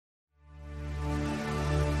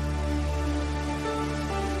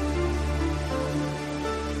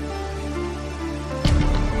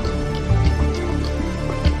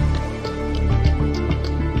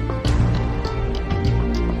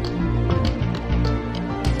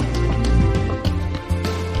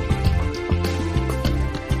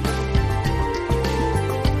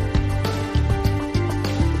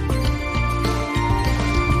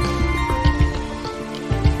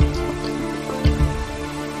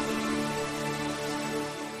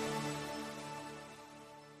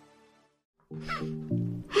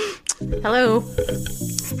Hello.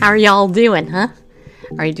 How are y'all doing, huh?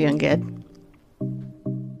 Are you doing good?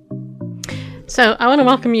 So, I want to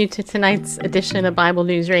welcome you to tonight's edition of Bible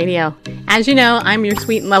News Radio. As you know, I'm your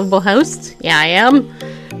sweet and lovable host. Yeah, I am.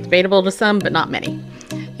 Debatable to some, but not many.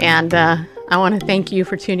 And I want to thank you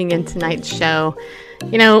for tuning in tonight's show.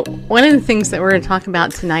 You know, one of the things that we're going to talk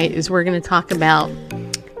about tonight is we're going to talk about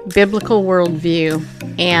biblical worldview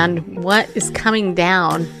and what is coming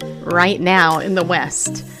down right now in the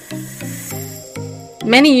West.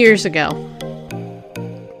 Many years ago,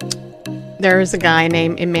 there was a guy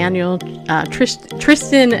named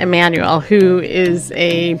Tristan Emmanuel, who is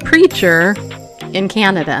a preacher in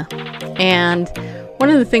Canada. And one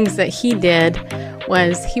of the things that he did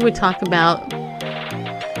was he would talk about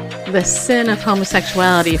the sin of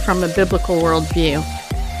homosexuality from a biblical worldview.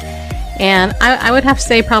 And I would have to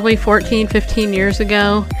say probably 14, 15 years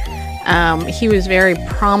ago, he was very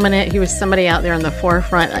prominent. He was somebody out there on the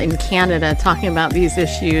forefront in Canada talking about these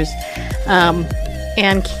issues.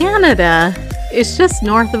 And Canada is just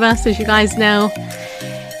north of us, as you guys know.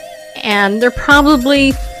 And they're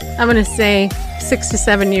probably, I'm going to say, 6 to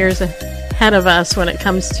 7 years ahead of us when it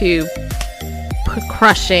comes to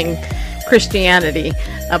crushing Christianity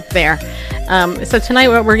up there. So tonight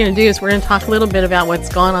what we're going to do is we're going to talk a little bit about what's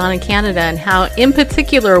going on in Canada and how, in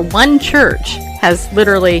particular, one church has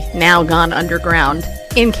literally now gone underground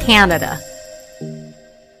in Canada.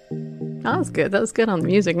 That was good. That was good on the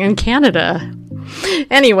music. In Canada.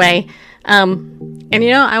 Anyway, and you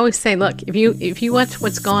know, I always say, look, if you watch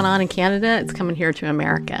what's going on in Canada, it's coming here to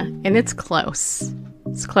America. And it's close.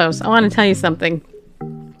 It's close. I want to tell you something.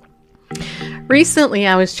 Recently,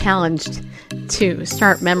 I was challenged to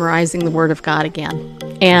start memorizing the Word of God again.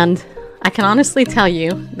 And I can honestly tell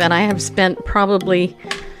you that I have spent probably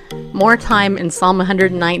more time in Psalm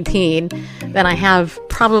 119 than I have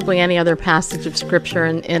probably any other passage of Scripture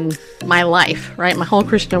in my life, right? My whole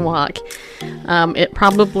Christian walk. It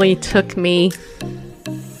probably took me,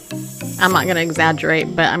 I'm not going to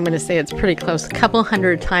exaggerate, but I'm going to say it's pretty close, a couple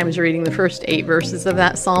hundred times reading the first 8 verses of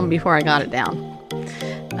that psalm before I got it down.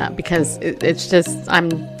 Because it's just,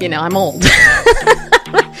 I'm old.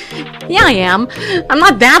 Yeah, I am. I'm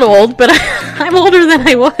not that old, but I'm older than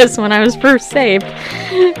I was when I was first saved.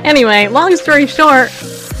 Anyway, long story short,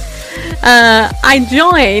 I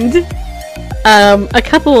joined a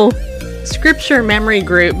couple scripture memory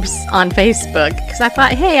groups on Facebook because I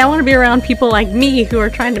thought, hey, I want to be around people like me who are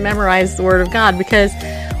trying to memorize the Word of God, because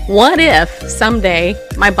what if someday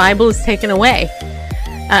my Bible is taken away?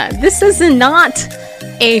 This is not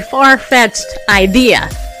a far-fetched idea.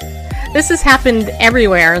 This has happened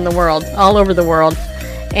everywhere in the world, all over the world.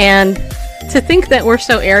 And to think that we're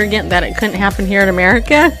so arrogant that it couldn't happen here in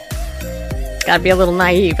America, gotta be a little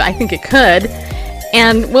naive. I think it could.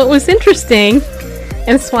 And what was interesting, and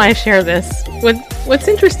that's why I share this, what's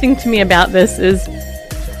interesting to me about this is,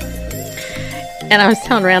 and I was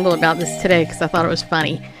telling Randall about this today because I thought it was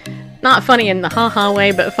funny. Not funny in the ha-ha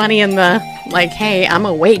way, but funny in the, like, hey, I'm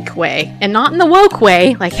awake way. And not in the woke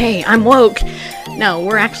way, like, hey, I'm woke. No,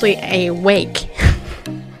 we're actually awake.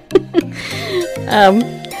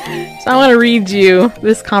 So I want to read you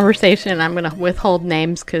this conversation. I'm going to withhold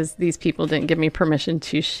names because these people didn't give me permission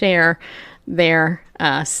to share their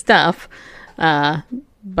stuff.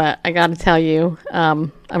 But I got to tell you,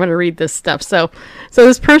 I'm going to read this stuff. So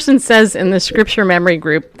this person says in the scripture memory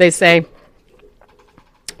group, they say,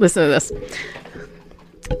 listen to this.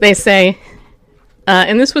 They say,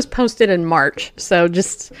 and this was posted in March, so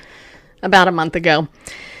just about a month ago.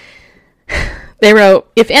 They wrote,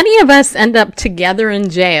 if any of us end up together in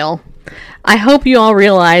jail, I hope you all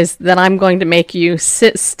realize that I'm going to make you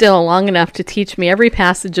sit still long enough to teach me every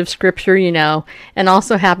passage of Scripture you know, and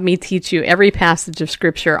also have me teach you every passage of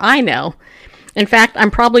Scripture I know. In fact, I'm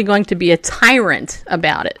probably going to be a tyrant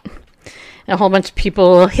about it. And a whole bunch of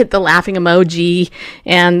people hit the laughing emoji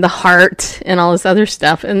and the heart and all this other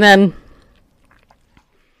stuff. And then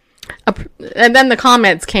the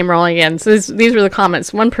comments came rolling in. So these were the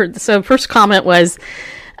comments. So first comment was,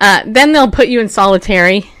 then they'll put you in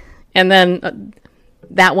solitary. And then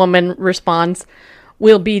that woman responds,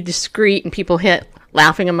 we'll be discreet. And people hit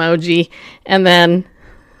laughing emoji. And then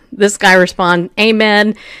this guy responds,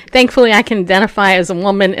 amen. Thankfully, I can identify as a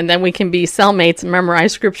woman, and then we can be cellmates and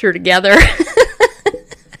memorize Scripture together.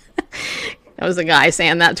 That was a guy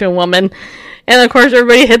saying that to a woman. And of course,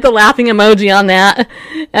 everybody hit the laughing emoji on that.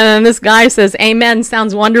 And then this guy says, amen,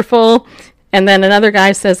 sounds wonderful. And then another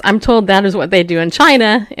guy says, I'm told that is what they do in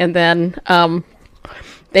China. And then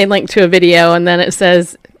they link to a video, and then it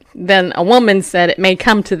says, then a woman said it may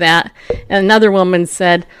come to that. And another woman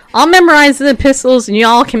said, I'll memorize the epistles and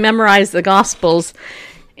y'all can memorize the gospels.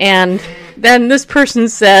 And then this person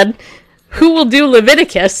said, who will do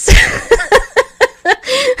Leviticus?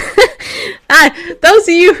 Those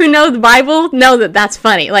of you who know the Bible know that that's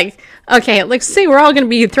funny. Like, okay, let's see, we're all going to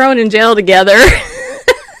be thrown in jail together.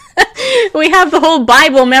 We have the whole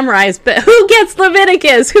Bible memorized, but who gets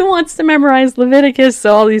Leviticus? Who wants to memorize Leviticus?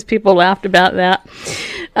 So all these people laughed about that.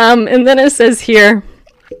 And then it says here,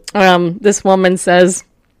 this woman says,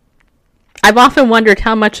 I've often wondered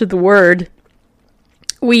how much of the word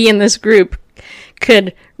we in this group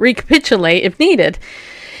could recapitulate if needed.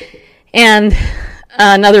 And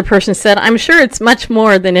another person said, I'm sure it's much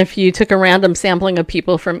more than if you took a random sampling of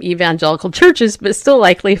people from evangelical churches, but still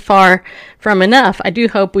likely far from enough. I do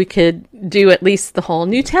hope we could do at least the whole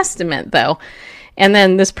New Testament, though. And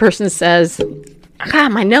then this person says,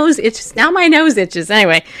 my nose itches. Now my nose itches.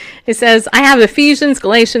 Anyway, it says, I have Ephesians,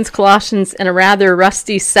 Galatians, Colossians, and a rather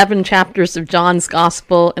rusty 7 chapters of John's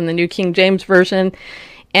Gospel in the New King James Version,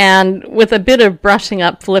 and with a bit of brushing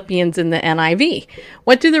up Philippians in the NIV.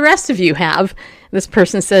 What do the rest of you have? This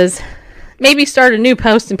person says, maybe start a new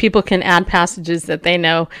post and people can add passages that they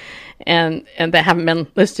know and that haven't been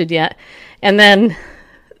listed yet. And then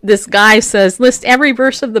this guy says, list every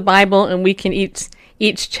verse of the Bible and we can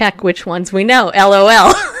each check which ones we know.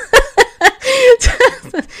 LOL.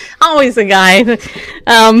 Always a guy.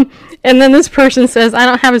 And then this person says, I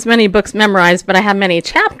don't have as many books memorized, but I have many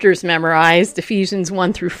chapters memorized. Ephesians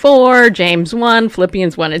 1 through 4, James 1,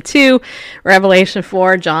 Philippians 1 and 2, Revelation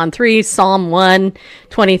 4, John 3, Psalm 1,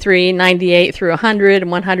 23, 98 through 100,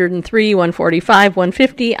 103, 145,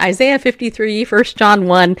 150, Isaiah 53, 1 John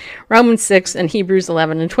 1, Romans 6, and Hebrews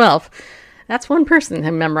 11 and 12. That's one person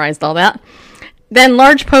who memorized all that. Then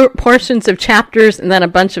large portions of chapters, and then a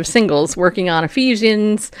bunch of singles working on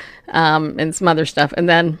Ephesians and some other stuff. And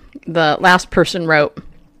then the last person wrote,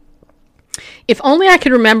 if only I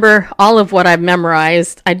could remember all of what I've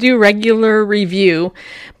memorized. I do regular review,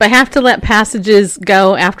 but have to let passages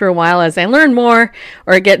go after a while as I learn more,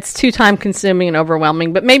 or it gets too time-consuming and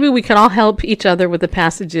overwhelming. But maybe we could all help each other with the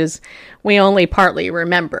passages we only partly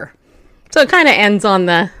remember. So it kind of ends on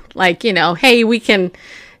the, like, hey, we can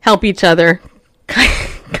help each other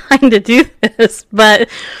kind of do this. But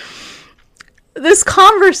this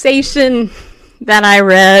conversation that I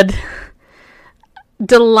read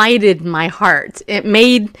delighted my heart. It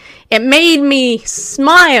made me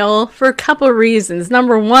smile for a couple of reasons.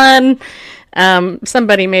 Number one,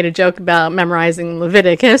 somebody made a joke about memorizing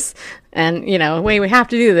Leviticus, and we have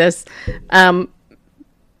to do this.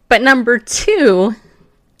 But number two,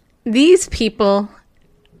 these people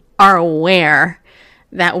are aware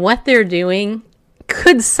that what they're doing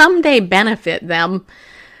could someday benefit them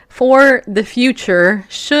for the future,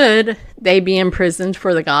 should they be imprisoned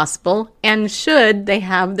for the gospel and should they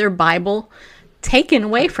have their Bible taken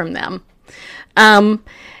away from them.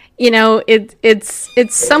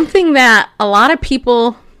 It's something that a lot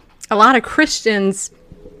of Christians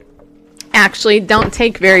actually don't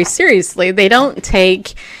take very seriously. They don't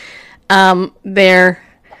take their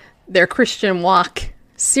Christian walk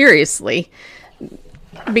seriously,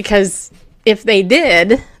 because if they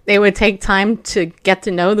did, they would take time to get to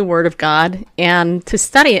know the Word of God and to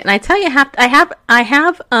study it. And I tell you, I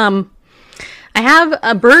have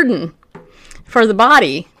a burden for the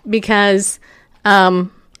body, because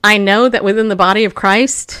I know that within the body of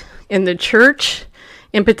Christ, in the church,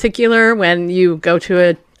 in particular, when you go to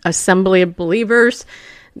an assembly of believers,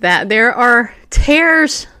 that there are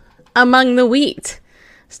tares among the wheat.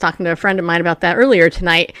 I was talking to a friend of mine about that earlier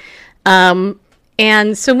tonight.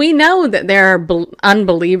 And so we know that there are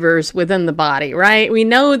unbelievers within the body, right? We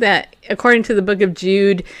know that, according to the book of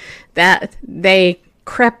Jude, that they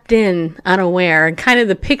crept in unaware. And kind of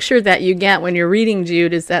the picture that you get when you're reading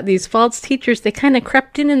Jude is that these false teachers, they kind of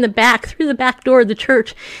crept in the back, through the back door of the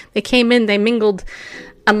church. They came in, they mingled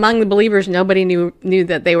among the believers. Nobody knew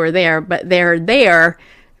that they were there, but they're there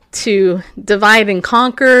to divide and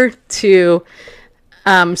conquer, to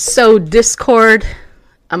sow discord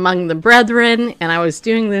among the brethren. And I was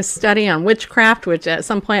doing this study on witchcraft, which at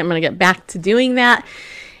some point I'm going to get back to doing that.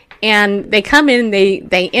 And they come in,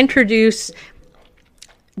 they introduce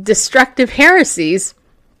destructive heresies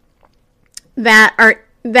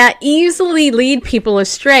that easily lead people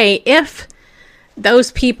astray if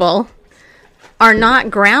those people are not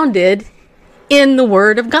grounded in the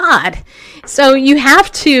Word of God. So you have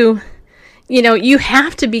to be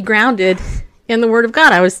grounded in the Word of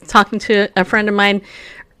God. I was talking to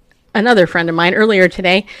another friend of mine earlier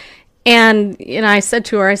today, And, I said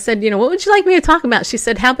to her, what would you like me to talk about? She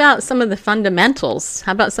said, how about some of the fundamentals?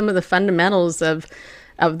 How about some of the fundamentals of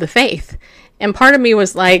the faith? And part of me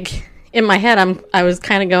was like, in my head, I was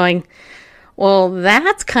kind of going, well,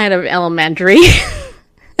 that's kind of elementary.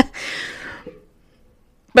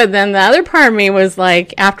 But then the other part of me was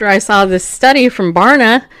like, after I saw this study from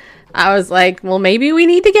Barna, I was like, well, maybe we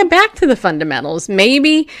need to get back to the fundamentals.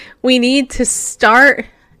 Maybe we need to start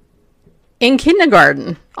in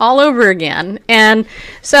kindergarten all over again. And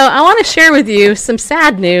so I want to share with you some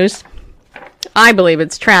sad news. I believe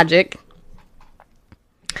it's tragic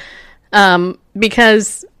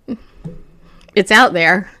because it's out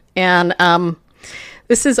there. And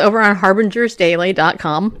this is over on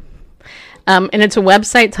harbingersdaily.com. And it's a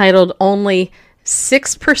website titled Only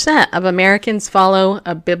 6% of Americans Follow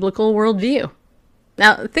a Biblical Worldview.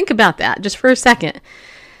 Now, think about that just for a second.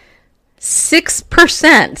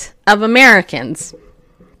 6% of Americans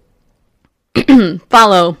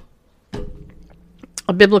follow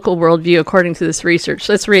a biblical worldview, according to this research.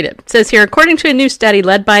 Let's read it. It says here, according to a new study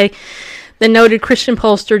led by the noted Christian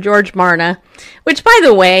pollster George Barna, which, by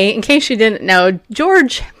the way, in case you didn't know,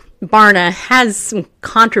 George Barna has some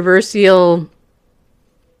controversial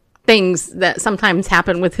things that sometimes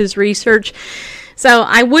happen with his research. So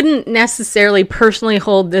I wouldn't necessarily personally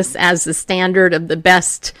hold this as the standard of the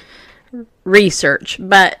best research,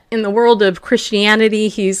 but in the world of Christianity,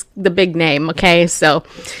 he's the big name. Okay. So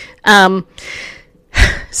it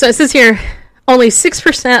says here, only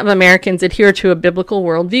 6% of Americans adhere to a biblical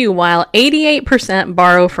worldview, while 88%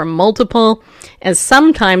 borrow from multiple and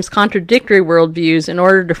sometimes contradictory worldviews in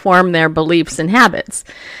order to form their beliefs and habits.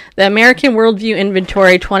 The American Worldview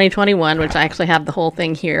Inventory 2021, which I actually have the whole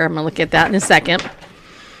thing here, I'm going to look at that in a second,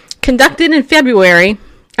 conducted in February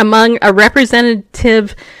among a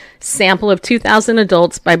representative sample of 2,000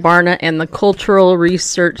 adults by Barna and the Cultural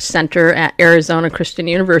Research Center at Arizona Christian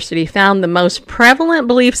University, found the most prevalent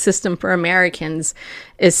belief system for Americans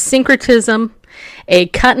is syncretism, a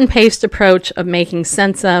cut-and-paste approach of making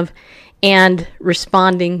sense of and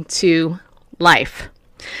responding to life.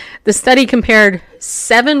 The study compared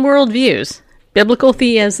 7 worldviews: biblical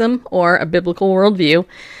theism, or a biblical worldview,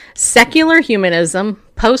 secular humanism,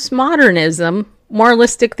 postmodernism,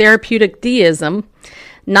 moralistic therapeutic deism,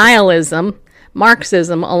 nihilism,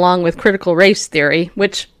 Marxism, along with critical race theory,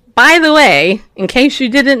 which, by the way, in case you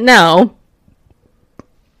didn't know,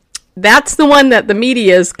 that's the one that the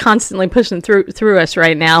media is constantly pushing through us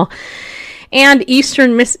right now, and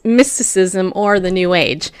Eastern mysticism, or the New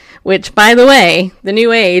Age, which, by the way, the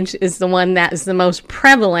New Age is the one that is the most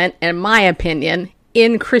prevalent, in my opinion,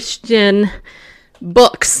 in Christian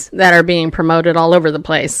books that are being promoted all over the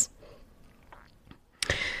place.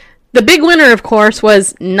 The big winner, of course,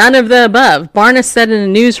 was none of the above. Barna said in a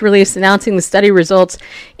news release announcing the study results,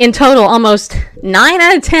 in total, almost 9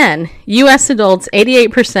 out of 10 U.S. adults,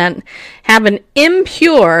 88%, have an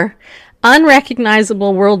impure,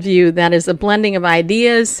 unrecognizable worldview that is a blending of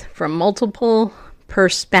ideas from multiple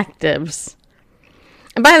perspectives.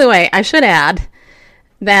 And by the way, I should add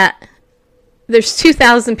that there's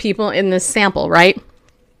 2,000 people in this sample, right?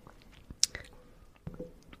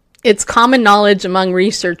 It's common knowledge among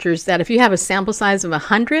researchers that if you have a sample size of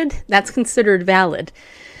 100, that's considered valid.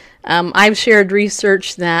 I've shared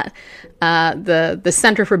research that the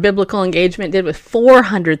Center for Biblical Engagement did with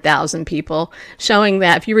 400,000 people, showing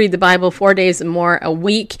that if you read the Bible 4 days and more a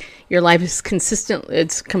week, your life is consistent.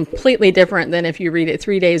 It's completely different than if you read it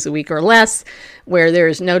 3 days a week or less, where there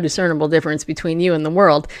is no discernible difference between you and the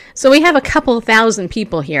world. So we have a couple thousand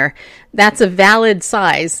people here. That's a valid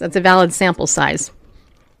size. That's a valid sample size.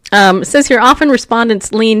 It says here, often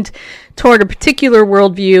respondents leaned toward a particular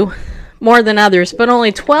worldview more than others, but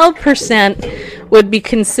only 12% would be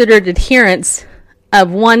considered adherents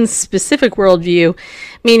of one specific worldview,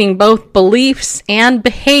 meaning both beliefs and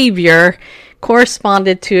behavior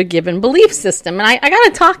corresponded to a given belief system. And I got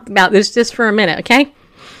to talk about this just for a minute, okay?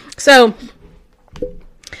 So,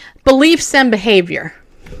 beliefs and behavior,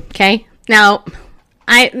 okay? Now,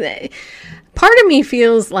 part of me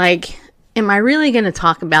feels like, am I really going to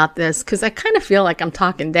talk about this? Because I kind of feel like I'm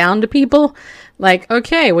talking down to people. Like,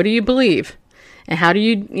 okay, what do you believe? And how do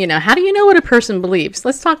you know what a person believes?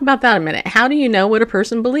 Let's talk about that a minute. How do you know what a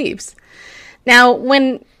person believes? Now,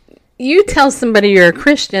 when you tell somebody you're a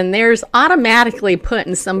Christian, there's automatically put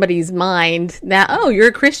in somebody's mind that, oh, you're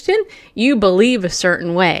a Christian? You believe a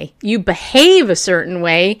certain way. You behave a certain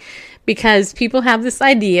way, because people have this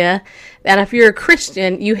idea that if you're a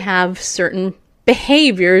Christian, you have certain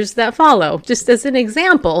behaviors that follow. Just as an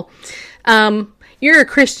example, you're a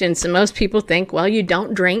Christian, so most people think, well, you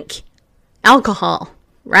don't drink alcohol,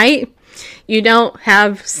 right? You don't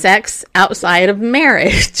have sex outside of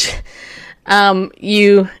marriage.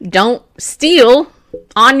 You don't steal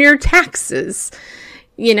on your taxes.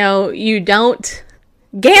 You don't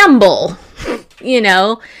gamble.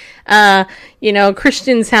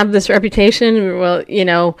 Christians have this reputation. Well,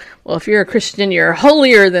 if you're a Christian, you're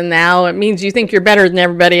holier than thou. It means you think you're better than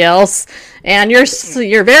everybody else, and you're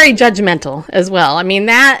very judgmental as well. I mean,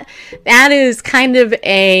 that is kind of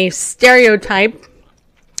a stereotype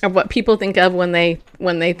of what people think of when they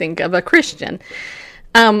think of a Christian.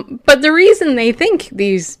 But the reason they think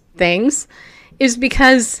these things is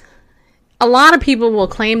because a lot of people will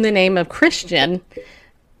claim the name of Christian,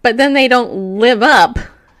 but then they don't live up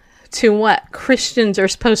to what Christians are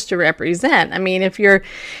supposed to represent. I mean, if you're,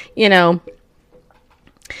 in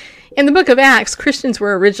the book of Acts, Christians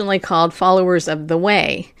were originally called followers of the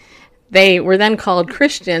way. They were then called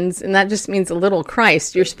Christians, and that just means a little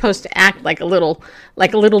Christ. You're supposed to act like a little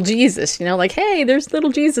Jesus, like, hey, there's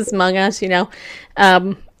little Jesus among us,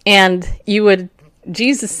 and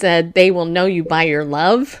Jesus said, they will know you by your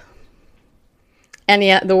love. And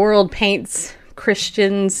yet the world paints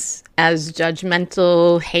Christians as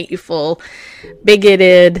judgmental, hateful,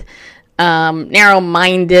 bigoted,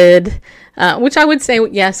 narrow-minded, which I would say,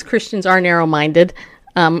 yes, Christians are narrow-minded.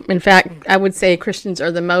 In fact, I would say Christians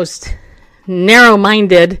are the most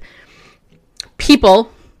narrow-minded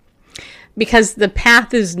people because the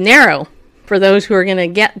path is narrow for those who are going to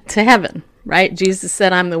get to heaven, right? Jesus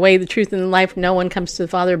said, I'm the way, the truth, and the life. No one comes to the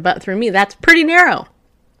Father but through me. That's pretty narrow.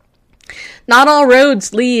 Not all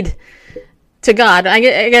roads lead to God. I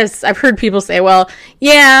guess I've heard people say, well,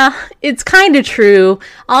 yeah, it's kind of true.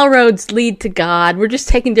 All roads lead to God. We're just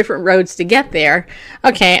taking different roads to get there.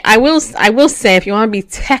 Okay, I will say, if you want to be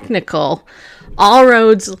technical, all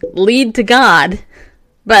roads lead to God,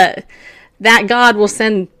 but that God will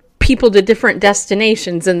send people to different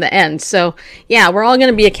destinations in the end. So, yeah, we're all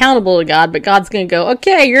going to be accountable to God, but God's going to go,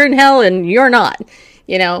 okay, you're in hell and you're not,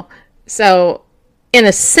 So, in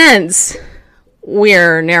a sense,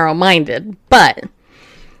 we're narrow-minded. But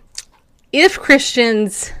if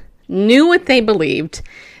Christians knew what they believed,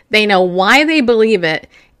 they know why they believe it,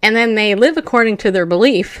 and then they live according to their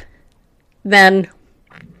belief, then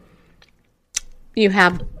you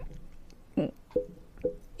have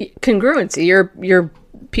congruency. Your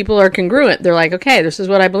people are congruent. They're like, okay, this is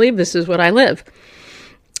what I believe, this is what I live.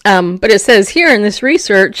 But it says here in this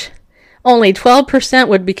research, only 12%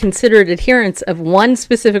 would be considered adherents of one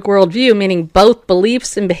specific worldview, meaning both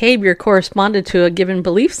beliefs and behavior corresponded to a given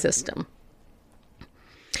belief system.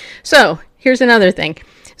 So, here's another thing.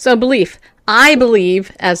 So, belief. I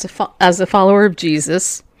believe, as a follower of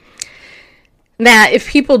Jesus, that if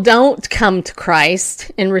people don't come to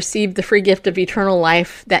Christ and receive the free gift of eternal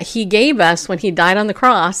life that he gave us when he died on the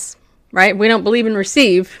cross, right? We don't believe and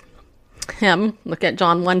receive him. Look at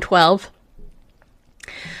John 1:12.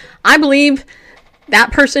 I believe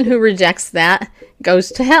that person who rejects that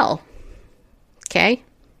goes to hell. Okay?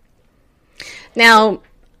 Now,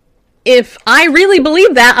 if I really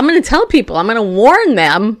believe that, I'm going to tell people, I'm going to warn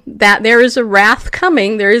them that there is a wrath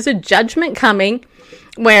coming, there is a judgment coming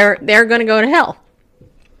where they're going to go to hell.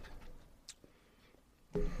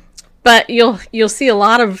 But you'll see a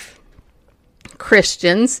lot of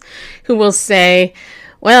Christians who will say,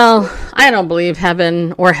 well, I don't believe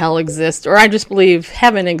heaven or hell exists, or I just believe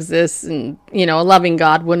heaven exists, and, a loving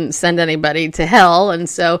God wouldn't send anybody to hell, and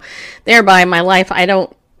so thereby my life, I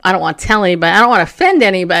don't want to tell anybody, I don't want to offend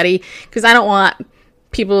anybody, because I don't want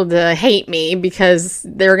people to hate me, because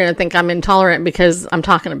they're going to think I'm intolerant because I'm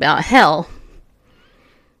talking about hell.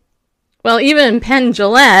 Well, even Penn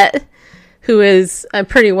Jillette, who is a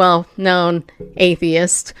pretty well-known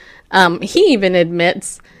atheist, he even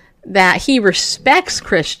admits that he respects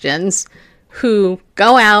Christians who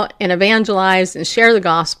go out and evangelize and share the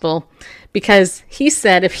gospel, because he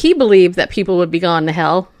said if he believed that people would be gone to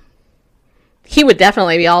hell, he would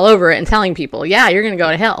definitely be all over it and telling people, yeah, you're going to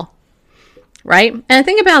go to hell, right? And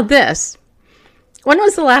think about this. When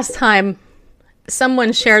was the last time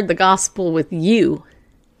someone shared the gospel with you,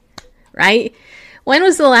 right? When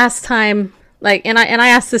was the last time, and I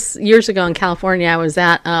asked this years ago in California. I was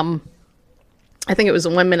at, I think it was a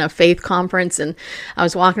Women of Faith conference, and I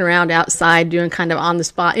was walking around outside doing kind of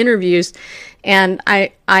on-the-spot interviews, and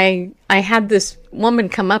I had this woman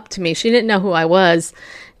come up to me. She didn't know who I was,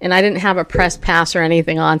 and I didn't have a press pass or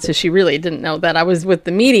anything on, so she really didn't know that I was with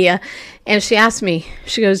the media. And she asked me,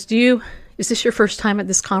 she goes, is this your first time at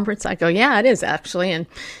this conference? I go, yeah, it is actually. And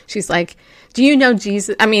she's like, do you know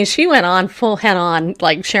Jesus? I mean, she went on full head on,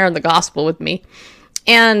 like sharing the gospel with me.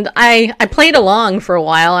 And I played along for a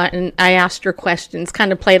while, and I asked her questions,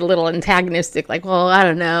 kind of played a little antagonistic, like, well, I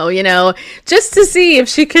don't know, just to see if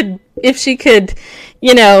she could,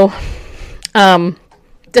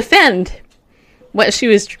 defend what she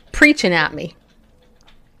was preaching at me.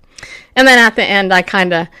 And then at the end,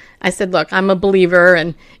 I said, look, I'm a believer,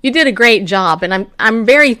 and you did a great job, and I'm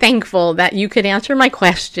very thankful that you could answer my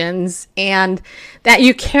questions and that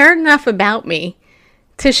you cared enough about me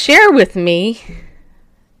to share with me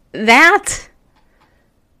that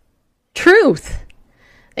truth.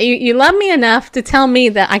 You love me enough to tell me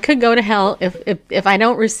that I could go to hell if I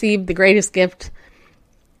don't receive the greatest gift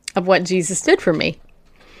of what Jesus did for me.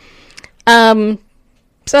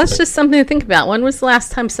 So that's just something to think about. When was the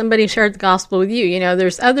last time somebody shared the gospel with you?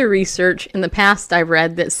 There's other research in the past I've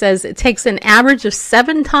read that says it takes an average of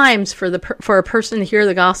 7 times for a person to hear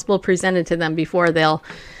the gospel presented to them before they'll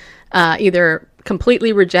either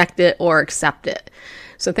completely reject it or accept it.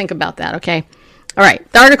 So think about that, okay? All right.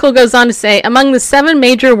 The article goes on to say, among the 7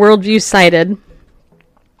 major worldviews cited,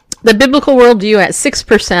 the biblical worldview at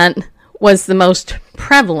 6% was the most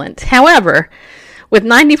prevalent. However, with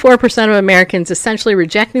 94% of Americans essentially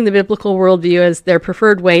rejecting the biblical worldview as their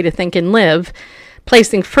preferred way to think and live,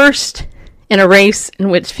 placing first in a race in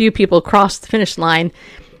which few people cross the finish line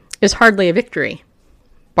is hardly a victory,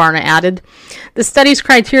 Barna added. The study's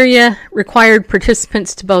criteria required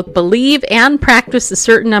participants to both believe and practice a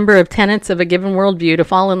certain number of tenets of a given worldview to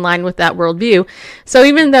fall in line with that worldview. So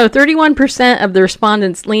even though 31% of the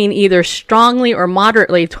respondents lean either strongly or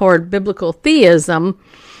moderately toward biblical theism,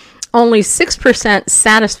 only 6%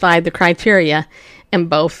 satisfied the criteria in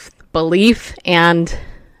both belief and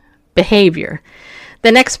behavior.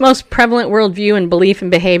 The next most prevalent worldview in belief and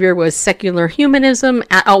behavior was secular humanism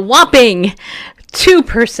at a whopping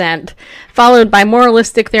 2%, followed by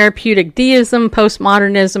moralistic therapeutic deism,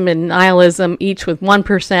 postmodernism, and nihilism, each with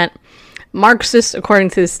 1%. Marxists,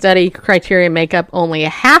 according to the study, criteria make up only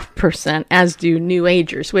 0.5%, as do New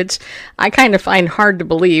Agers, which I kind of find hard to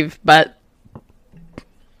believe, but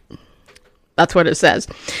that's what it says.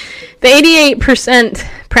 The 88%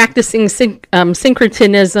 practicing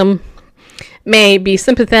syncretism may be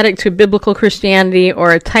sympathetic to biblical Christianity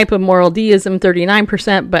or a type of moral deism,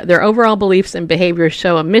 39%, but their overall beliefs and behaviors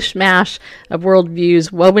show a mishmash of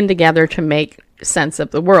worldviews woven together to make sense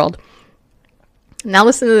of the world. Now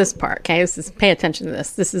listen to this part, okay? Pay attention to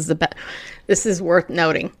this. This is worth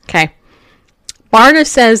noting, okay? Barna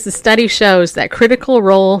says the study shows that critical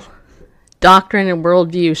role doctrine and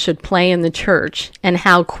worldview should play in the church, and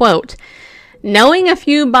how, quote, knowing a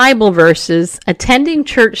few Bible verses, attending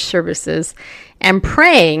church services, and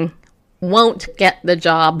praying won't get the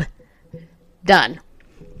job done.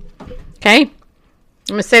 Okay? I'm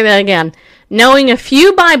going to say that again. Knowing a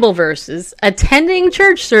few Bible verses, attending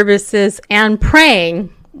church services, and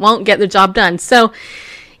praying won't get the job done. So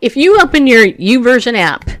if you open your YouVersion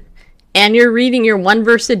app and you're reading your 1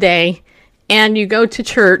 verse a day and you go to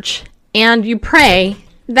church and you pray,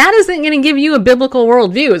 that isn't going to give you a biblical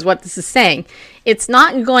worldview, is what this is saying. It's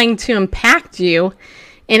not going to impact you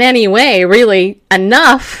in any way, really,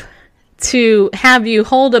 enough to have you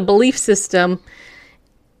hold a belief system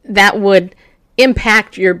that would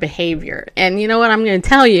impact your behavior. And you know what I'm going to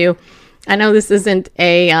tell you? I know this isn't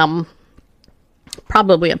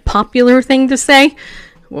probably a popular thing to say.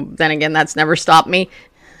 Well, then again, that's never stopped me.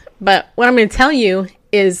 But what I'm going to tell you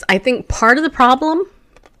is, I think part of the problem,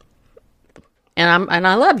 and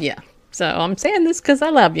I love you, so I'm saying this because I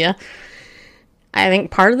love you. I think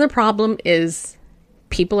part of the problem is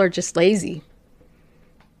people are just lazy.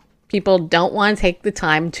 People don't want to take the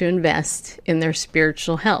time to invest in their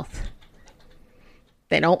spiritual health.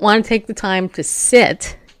 They don't want to take the time to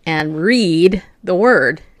sit and read the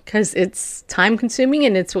Word because it's time consuming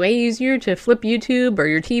and it's way easier to flip YouTube or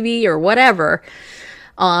your TV or whatever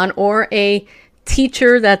on, or a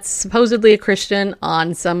teacher that's supposedly a Christian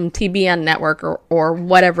on some TBN network or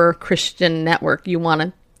whatever Christian network you want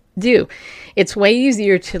to do. It's way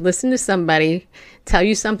easier to listen to somebody tell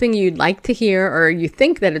you something you'd like to hear, or you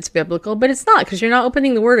think that it's biblical, but it's not, because you're not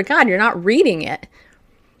opening the Word of God. You're not reading it.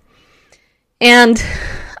 And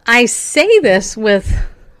I say this with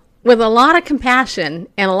a lot of compassion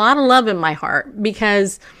and a lot of love in my heart,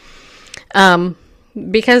 because I've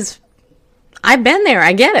been there.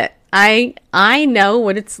 I get it. I know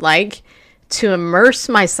what it's like to immerse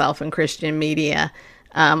myself in Christian media.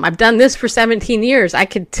 I've done this for 17 years. I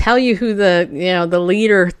could tell you who the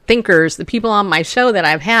leader thinkers, the people on my show that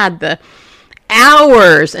I've had, the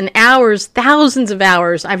hours and hours, thousands of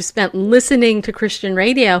hours I've spent listening to Christian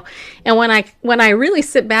radio. And when I really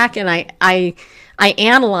sit back and I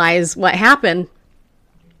analyze what happened,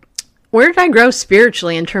 where did I grow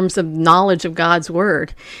spiritually in terms of knowledge of God's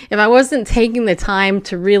word? If I wasn't taking the time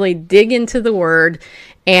to really dig into the word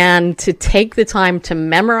and to take the time to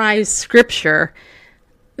memorize scripture,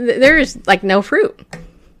 there is like no fruit.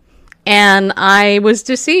 And I was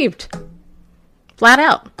deceived, flat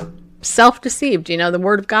out. Self-deceived. You know, the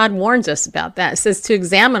word of God warns us about that. It says to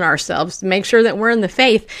examine ourselves, to make sure that we're in the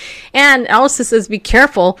faith. And it also says be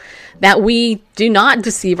careful that we do not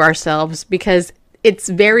deceive ourselves, because it's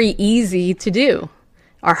very easy to do.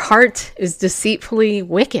 Our heart is deceitfully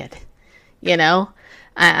wicked. You know,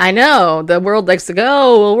 I know the world likes to go,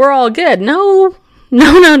 oh, well, we're all good. No,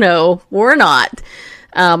 we're not.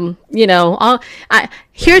 You know,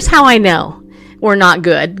 here's how I know we're not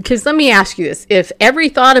good. Because let me ask you this. If every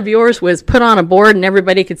thought of yours was put on a board and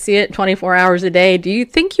everybody could see it 24 hours a day, do you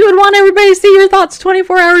think you would want everybody to see your thoughts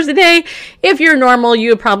 24 hours a day? If you're normal, you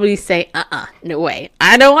would probably say, no way.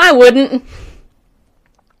 I know I wouldn't.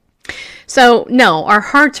 So, no, our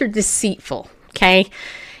hearts are deceitful, okay?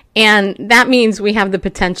 And that means we have the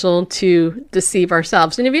potential to deceive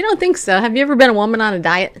ourselves. And if you don't think so, have you ever been a woman on a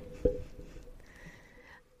diet?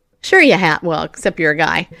 Sure you have. Well, except you're a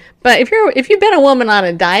guy. But if you've been a woman on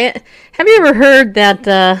a diet, have you ever heard that,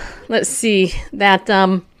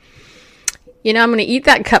 you know, I'm going to eat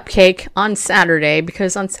that cupcake on Saturday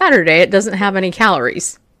because on Saturday it doesn't have any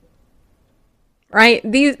calories. Right?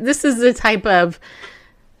 This is the type of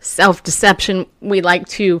self-deception we like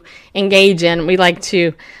to engage in. We like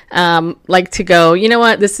to go, you know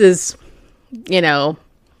what, this is, you know,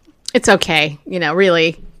 it's okay, you know,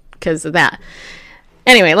 really, because of that.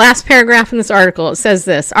 Anyway, last paragraph in this article, it says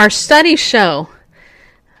this: our studies show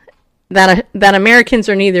that Americans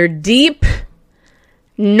are neither deep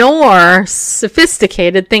nor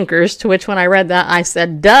sophisticated thinkers, to which when I read that, I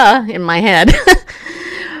said, duh, in my head.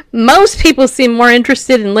 Most people seem more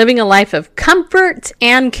interested in living a life of comfort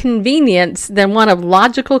and convenience than one of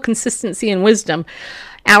logical consistency and wisdom.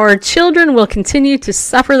 Our children will continue to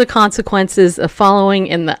suffer the consequences of following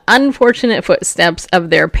in the unfortunate footsteps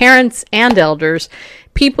of their parents and elders,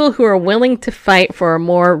 people who are willing to fight for a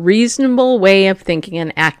more reasonable way of thinking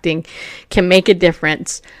and acting can make a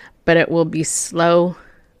difference, but it will be slow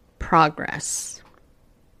progress.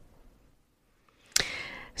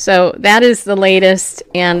 So that is the latest,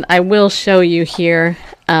 and I will show you here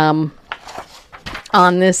on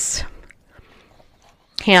this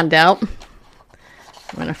handout. I'm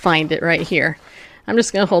going to find it right here. I'm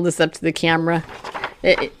just going to hold this up to the camera.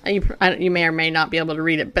 You may or may not be able to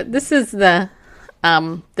read it, but this is the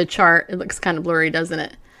chart. It looks kind of blurry, doesn't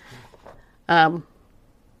it? Well,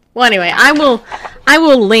 anyway, I will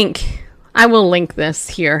link this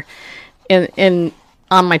here in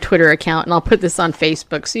on my Twitter account, and I'll put this on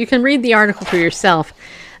Facebook so you can read the article for yourself.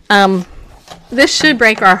 This should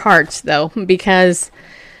break our hearts, though, because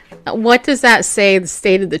what does that say the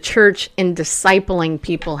state of the church in discipling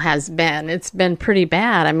people has been? It's been pretty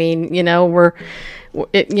bad. I mean, you know,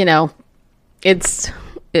 it's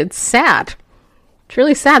sad. It's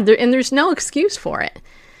really sad, and there's no excuse for it.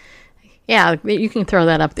 Yeah, you can throw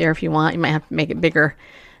that up there if you want. You might have to make it bigger.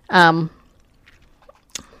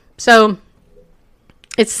 So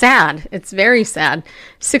it's sad. It's very sad.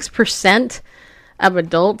 6% of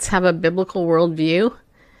adults have a biblical worldview.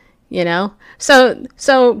 You know, so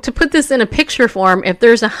to put this in a picture form, if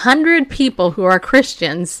there's 100 people who are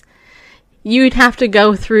Christians, you'd have to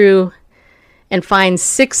go through and find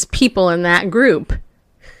 6 people in that group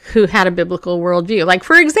who had a biblical worldview. Like,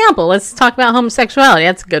 for example, let's talk about homosexuality.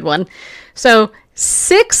 That's a good one. So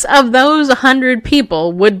 6 of those 100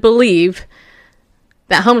 people would believe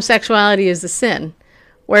that homosexuality is a sin,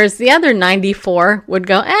 whereas the other 94 would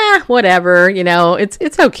go, whatever, you know,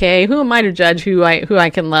 it's okay. Who am I to judge who I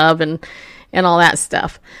can love and all that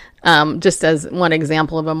stuff? Just as one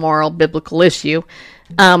example of a moral biblical issue.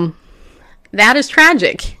 That is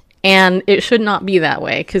tragic, and it should not be that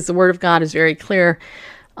way, because the Word of God is very clear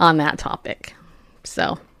on that topic.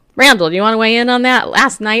 So, Randall, do you want to weigh in on that?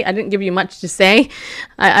 Last night I didn't give you much to say.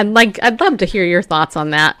 I'd love to hear your thoughts on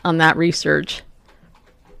that research.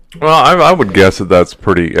 Well, I would guess that that's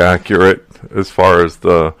pretty accurate as far as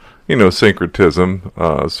the, syncretism,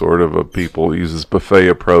 sort of a people uses buffet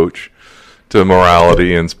approach to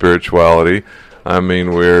morality and spirituality. I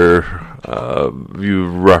mean, you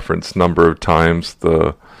referenced a number of times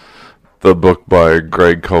the book by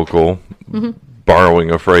Greg Koukl,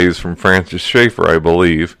 borrowing a phrase from Francis Schaeffer, I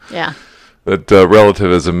believe. Yeah. That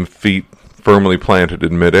relativism, feet firmly planted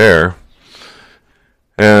in midair.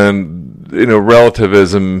 And,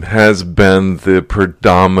 relativism has been the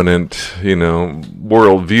predominant,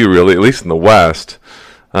 worldview, really, at least in the West.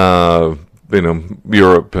 Europe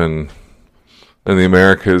and in the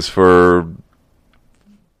Americas for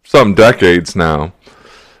some decades now.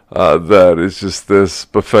 That is just this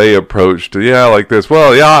buffet approach to, like this.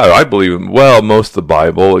 Well, yeah, I believe most of the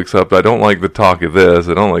Bible, except I don't like the talk of this.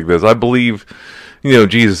 I don't like this. I believe,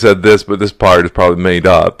 Jesus said this, but this part is probably made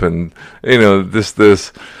up. And,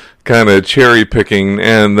 this kind of cherry picking.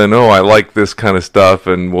 And then, I like this kind of stuff.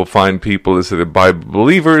 And we'll find people that say they're Bible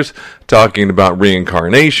believers talking about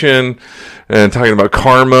reincarnation and talking about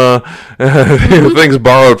karma, things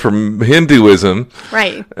borrowed from Hinduism.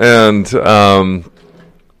 Right.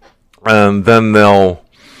 And then they'll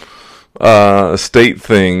state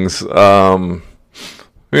things, throw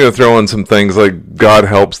in some things like God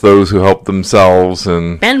helps those who help themselves,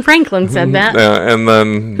 and Ben Franklin said that. And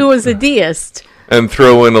then who was a deist, and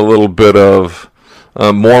throw in a little bit of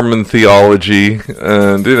Mormon theology,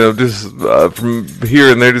 and just from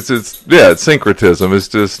here and there, it's syncretism. It's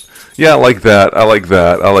just I like that, I like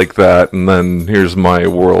that, I like that, and then here's my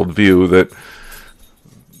worldview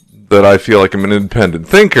that I feel like I'm an independent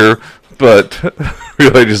thinker, but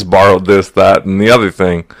really just borrowed this, that, and the other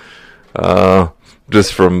thing,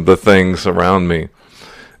 just from the things around me.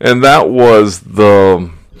 And that was the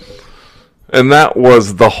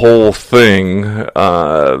whole thing,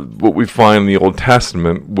 what we find in the Old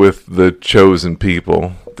Testament with the chosen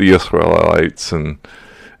people, the Israelites, and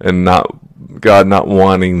God not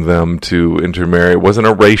wanting them to intermarry. It wasn't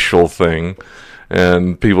a racial thing,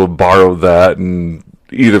 and people borrowed that and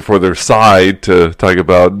either for their side to talk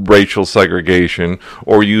about racial segregation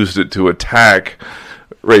or used it to attack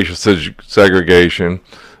racial segregation,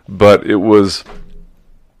 but it was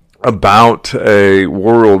about a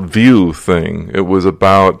worldview thing. It was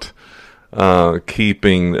about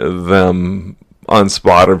keeping them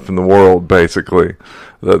unspotted from the world, basically,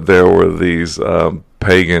 that there were these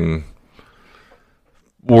pagan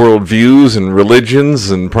worldviews and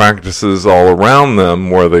religions and practices all around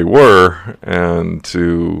them where they were, and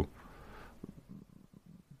to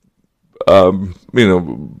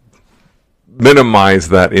minimize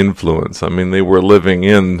that influence. I mean, they were living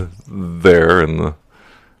in there in the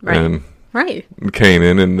right. in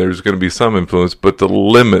Canaan, and there's going to be some influence, but to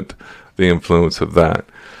limit the influence of that.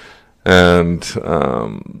 And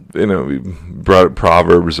we brought up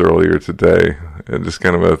Proverbs earlier today, and just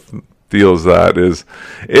kind of deals that is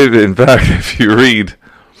it. In fact, if you read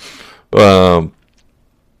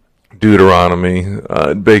Deuteronomy,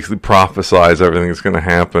 it basically prophesies everything that's going to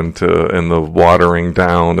happen in the watering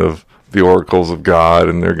down of the oracles of God,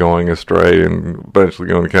 and they're going astray and eventually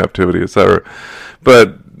going to captivity, etc.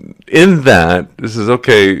 But in that, this is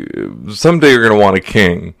okay. Someday you're going to want a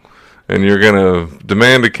king, and you're going to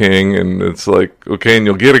demand a king, and it's like, okay, and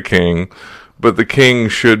you'll get a king. But the king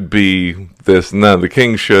should be this. No, the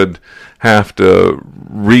king should have to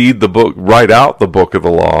read the book, write out the book of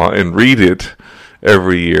the law, and read it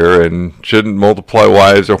every year, and shouldn't multiply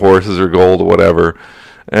wives or horses or gold or whatever.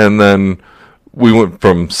 And then we went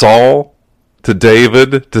from Saul to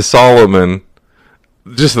David to Solomon,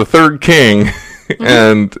 just the third king,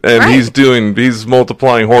 and right. he's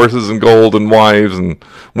multiplying horses and gold and wives and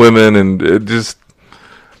women, and it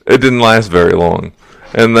didn't last very long.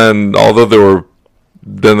 And then, although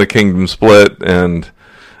then the kingdom split, and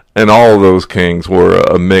all of those kings were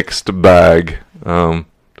a mixed bag. All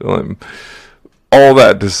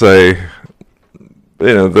that to say,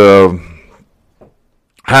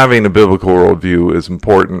 having a biblical worldview is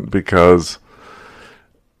important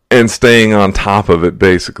and staying on top of it,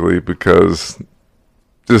 basically, because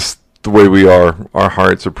just the way we are, our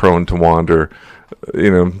hearts are prone to wander.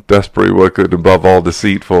 Desperately wicked, above all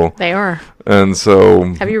deceitful. They are. And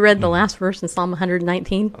so... Have you read the last verse in Psalm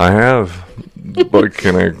 119? I have. But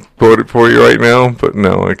can I quote it for you right now? But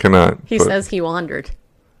no, I cannot. He says he wandered.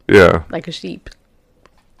 Yeah. Like a sheep.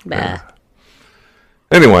 Bah. Yeah.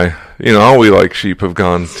 Anyway, all we like sheep have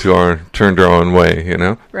turned our own way,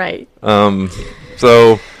 Right.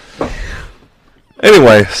 So...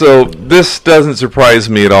 Anyway, so this doesn't surprise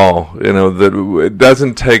me at all, that it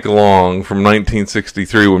doesn't take long from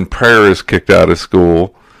 1963 when prayer is kicked out of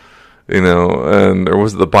school, and there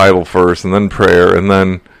was the Bible first, and then prayer, and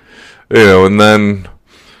then, and then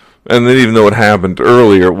even though it happened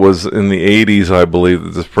earlier, it was in the 80s, I believe,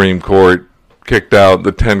 that the Supreme Court kicked out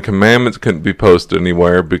the 10 Commandments couldn't be posted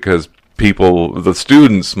anywhere because the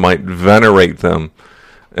students might venerate them,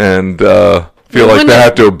 and, feel like they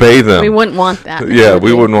have to obey them. We wouldn't want that. Yeah,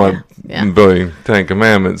 we wouldn't want the 10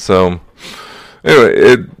 Commandments. So,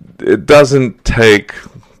 anyway, it doesn't take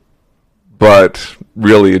but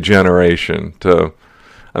really a generation to...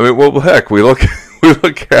 I mean, well, heck, we look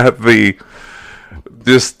at the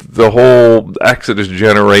whole Exodus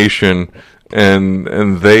generation,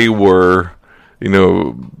 and they were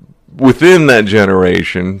within that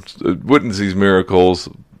generation, witnessed these miracles,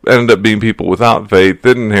 ended up being people without faith,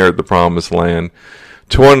 didn't inherit the promised land.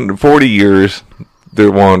 40 years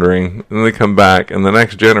they're wandering, and they come back, and the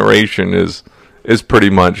next generation is pretty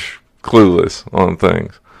much clueless on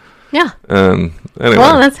things. Yeah. And anyway.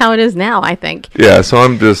 Well, that's how it is now, I think. Yeah, so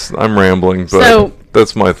I'm rambling, but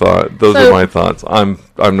that's my thought. Those are my thoughts. I'm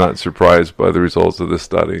not surprised by the results of this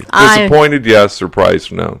study. Disappointed, yes.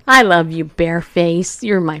 Surprised, no. I love you, Bareface.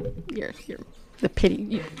 You're the pity.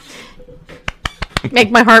 You make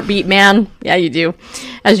my heart beat, man. Yeah, you do,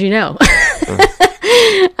 as you know.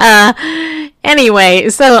 Anyway,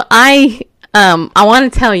 so I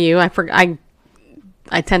want to tell you,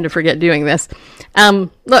 I tend to forget doing this.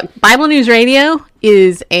 Look, Bible News Radio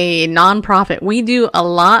is a nonprofit. We do a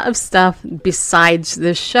lot of stuff besides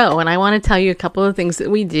this show, and I want to tell you a couple of things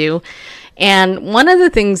that we do. And one of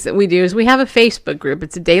the things that we do is we have a Facebook group.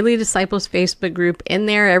 It's a Daily Disciples Facebook group. In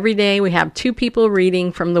there every day we have 2 people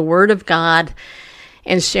reading from the Word of God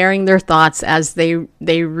and sharing their thoughts as they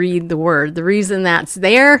read the Word. The reason that's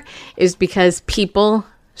there is because people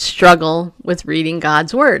struggle with reading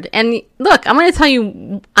God's Word. And look, I'm going to tell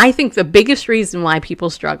you, I think the biggest reason why people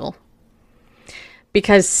struggle,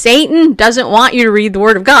 because Satan doesn't want you to read the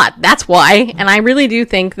Word of God. That's why. And I really do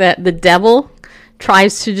think that the devil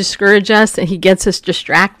tries to discourage us, and he gets us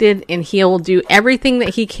distracted, and he'll do everything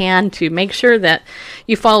that he can to make sure that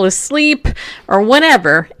you fall asleep or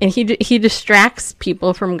whatever, and he distracts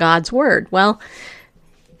people from God's Word. Well,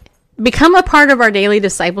 become a part of our Daily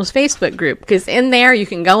Disciples Facebook group, because in there you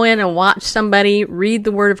can go in and watch somebody read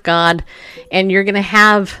the Word of God, and you're going to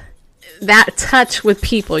have that touch with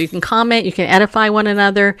people. You can comment, you can edify one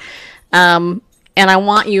another, and I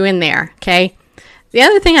want you in there, okay? The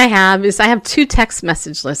other thing I have 2 text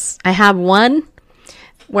message lists. I have one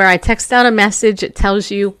where I text out a message. It tells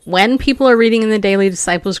you when people are reading in the Daily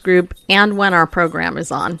Disciples group and when our program is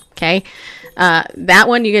on, okay? That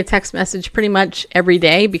one you get a text message pretty much every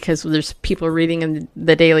day, because there's people reading in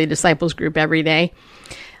the Daily Disciples group every day.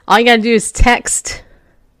 All you got to do is text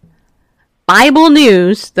Bible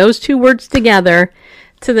News, those 2 words together,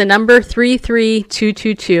 to the number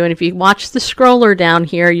 33222. And if you watch the scroller down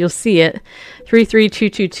here, you'll see it,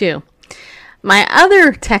 33222. My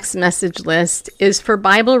other text message list is for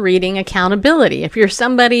Bible reading accountability. If you're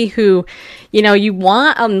somebody who, you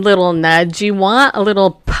want a little nudge, you want a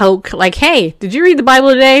little poke, like, hey, did you read the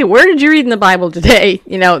Bible today? Where did you read in the Bible today?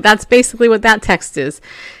 That's basically what that text is.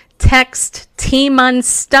 Text Team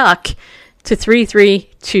Unstuck to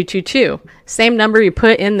 33222. Same number you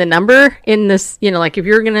put in the number in this, like if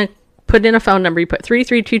you're going to put in a phone number, you put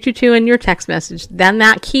 33222 in your text message, then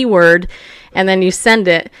that keyword, and then you send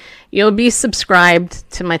it. You'll be subscribed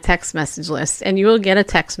to my text message list, and you will get a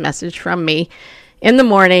text message from me in the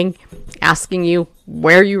morning asking you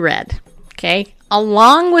where you read, okay?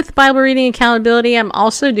 Along with Bible reading accountability, I'm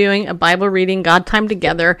also doing a Bible reading God Time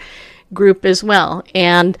Together group as well.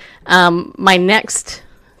 And my next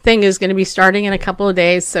thing is going to be starting in a couple of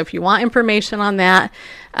days. So if you want information on that,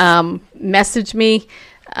 message me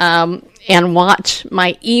and watch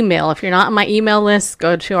my email. If you're not on my email list,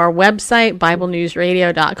 go to our website,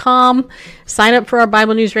 BibleNewsRadio.com. Sign up for our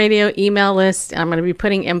Bible News Radio email list, and I'm going to be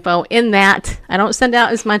putting info in that. I don't send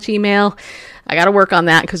out as much email. I got to work on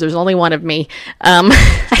that because there's only one of me.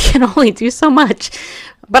 I can only do so much,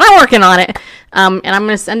 but I'm working on it. And I'm going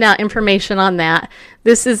to send out information on that.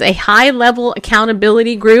 This is a high-level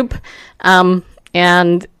accountability group, and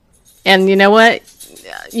you know what?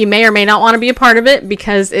 You may or may not want to be a part of it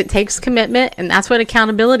because it takes commitment, and that's what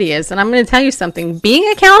accountability is. And I'm going to tell you something.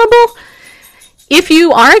 Being accountable, if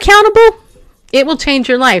you are accountable, it will change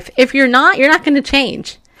your life. If you're not going to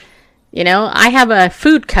change. I have a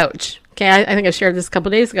food coach. Okay, I think I shared this a couple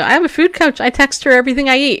days ago. I have a food coach. I text her everything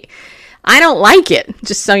I eat. I don't like it,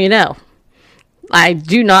 just so you know. I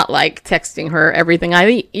do not like texting her everything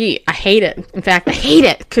I eat. I hate it. In fact, I hate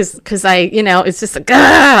it because I, it's just like,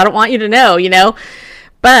 I don't want you to know,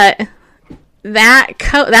 But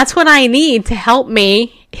that's what I need to help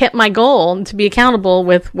me hit my goal and to be accountable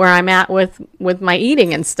with where I'm at with my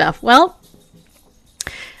eating and stuff. Well,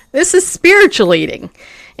 this is spiritual eating.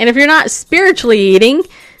 And if you're not spiritually eating,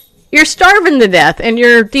 you're starving to death and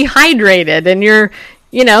you're dehydrated and you're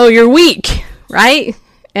weak, right?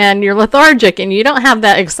 And you're lethargic and you don't have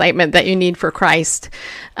that excitement that you need for Christ.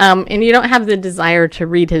 And you don't have the desire to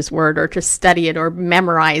read his word or to study it or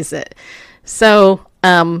memorize it. So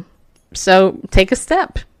take a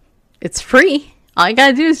step. It's free. All you got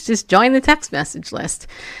to do is just join the text message list.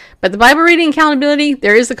 But the Bible reading accountability,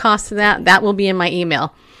 there is a cost to that. That will be in my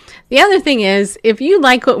email. The other thing is, if you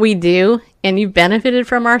like what we do and you've benefited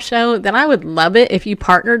from our show, then I would love it if you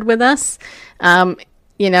partnered with us, and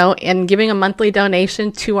giving a monthly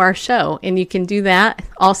donation to our show. And you can do that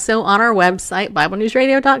also on our website,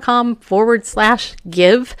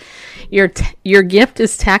 BibleNewsRadio.com/give. Your gift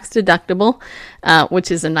is tax deductible,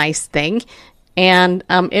 which is a nice thing. And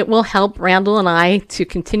it will help Randall and I to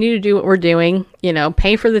continue to do what we're doing,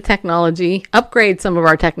 pay for the technology, upgrade some of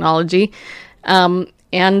our technology,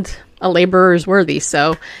 and a laborer is worthy.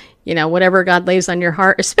 So, whatever God lays on your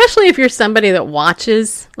heart, especially if you're somebody that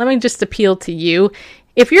watches, let me just appeal to you.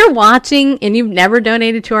 If you're watching and you've never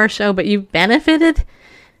donated to our show, but you've benefited,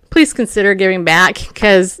 please consider giving back,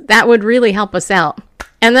 because that would really help us out.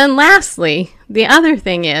 And then lastly, the other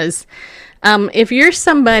thing is, if you're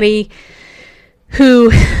somebody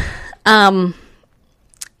who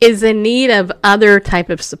is in need of other type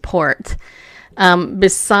of support,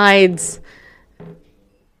 besides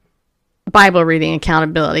Bible reading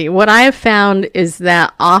accountability, what I have found is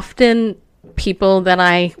that often people that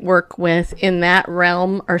I work with in that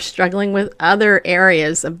realm are struggling with other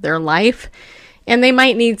areas of their life, and they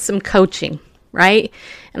might need some coaching, right?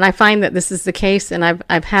 And I find that this is the case, and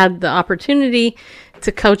I've had the opportunity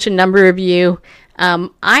to coach a number of you.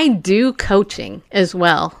 I do coaching as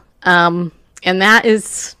well, and that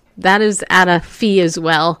is at a fee as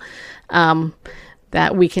well,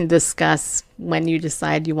 that we can discuss when you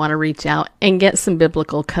decide you want to reach out and get some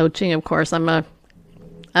biblical coaching. Of course, I'm a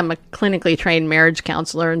clinically trained marriage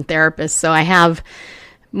counselor and therapist, so I have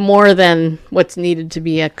more than what's needed to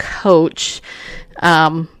be a coach.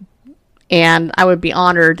 And I would be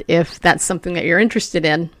honored if that's something that you're interested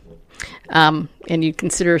in. And you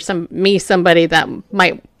consider somebody that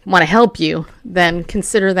might want to help you, then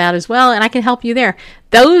consider that as well. And I can help you there.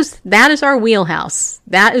 That is our wheelhouse.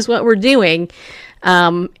 That is what we're doing.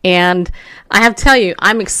 And I have to tell you,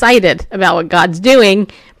 I'm excited about what God's doing,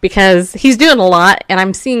 because he's doing a lot and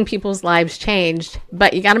I'm seeing people's lives changed.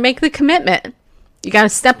 But you got to make the commitment. You got to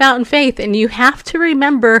step out in faith, and you have to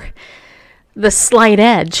remember the slight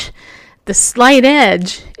edge. The slight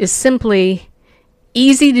edge is simply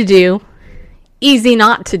easy to do, easy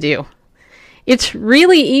not to do. It's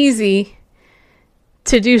really easy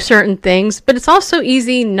to do certain things, but it's also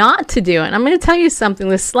easy not to do it. I'm going to tell you something.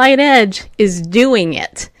 The slight edge is doing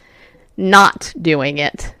it, not doing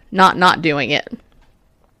it, not doing it.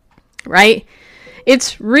 Right?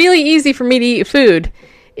 It's really easy for me to eat food.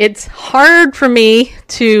 It's hard for me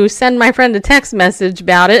to send my friend a text message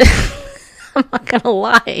about it. I'm not going to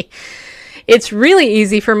lie. It's really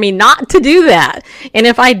easy for me not to do that. And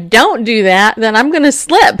if I don't do that, then I'm going to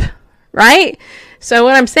slip, right? So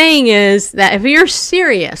what I'm saying is that if you're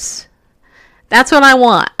serious, that's what I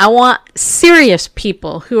want. I want serious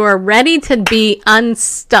people who are ready to be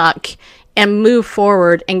unstuck and move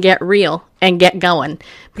forward and get real and get going.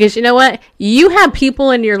 Because you know what? You have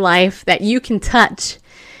people in your life that you can touch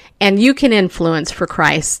and you can influence for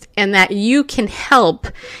Christ, and that you can help,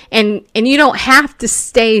 and you don't have to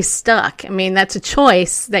stay stuck. I mean, that's a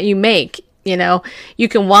choice that you make. You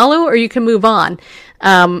can wallow or you can move on.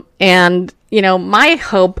 And my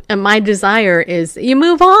hope and my desire is that you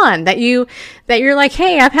move on, that you're like,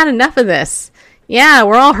 hey, I've had enough of this. Yeah,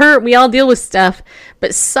 we're all hurt. We all deal with stuff,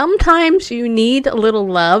 but sometimes you need a little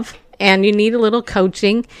love, and you need a little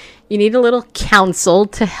coaching. You need a little counsel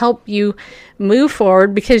to help you move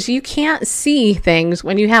forward, because you can't see things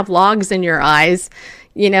when you have logs in your eyes.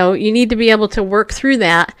 You need to be able to work through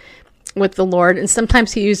that with the Lord. And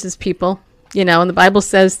sometimes he uses people, and the Bible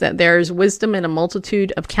says that there's wisdom in a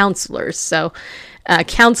multitude of counselors. So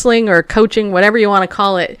counseling or coaching, whatever you want to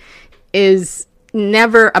call it, is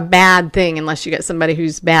never a bad thing unless you get somebody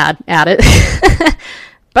who's bad at it.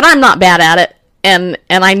 But I'm not bad at it. And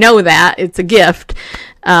I know that it's a gift.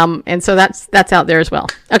 And so that's out there as well.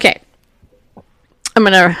 Okay. I'm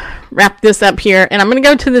going to wrap this up here, and I'm going to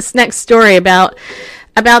go to this next story about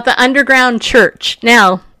the underground church.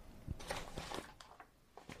 Now,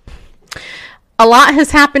 a lot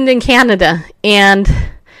has happened in Canada, and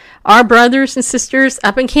our brothers and sisters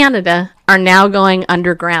up in Canada are now going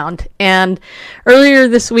underground. And earlier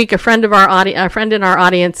this week, a friend in our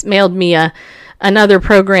audience mailed me another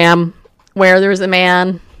program where there was a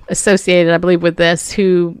man associated, I believe, with this,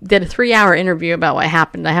 who did a 3-hour interview about what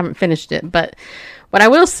happened. I haven't finished it, but what I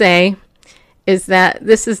will say is that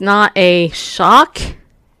this is not a shock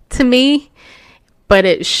to me, but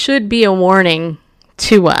it should be a warning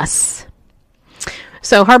to us.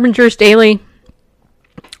 So Harbinger's Daily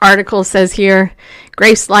article says here,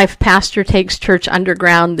 Grace Life pastor takes church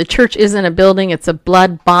underground. The church isn't a building, it's a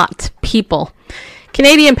blood-bought people.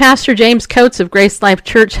 Canadian pastor James Coates of Grace Life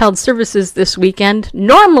Church held services this weekend.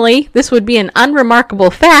 Normally, this would be an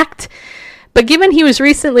unremarkable fact, But given he was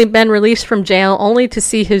recently been released from jail only to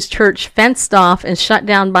see his church fenced off and shut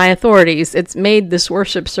down by authorities, it's made this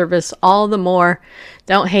worship service all the more,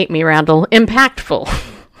 don't hate me, Randall, impactful.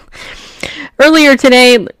 Earlier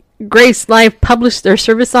today, Grace Life published their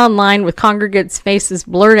service online with congregants' faces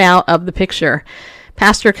blurred out of the picture.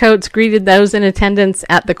 Pastor Coates greeted those in attendance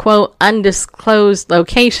at the, quote, undisclosed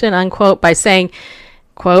location, unquote, by saying,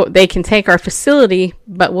 quote, they can take our facility,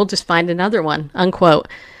 but we'll just find another one, unquote.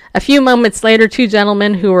 A few moments later, two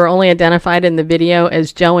gentlemen who were only identified in the video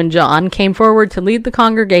as Joe and John came forward to lead the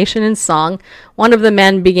congregation in song. One of the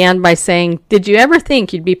men began by saying, did you ever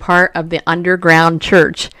think you'd be part of the underground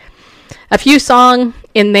church? A few song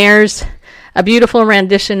in theirs, a beautiful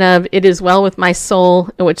rendition of It Is Well With My Soul,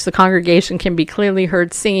 in which the congregation can be clearly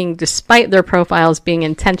heard singing despite their profiles being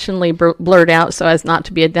intentionally blurred out so as not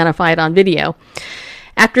to be identified on video.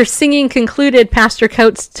 After singing concluded, Pastor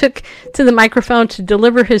Coates took to the microphone to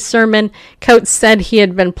deliver his sermon. Coates said he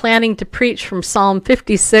had been planning to preach from Psalm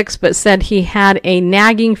 56, but said he had a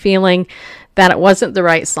nagging feeling that it wasn't the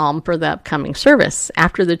right psalm for the upcoming service.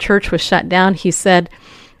 After the church was shut down, he said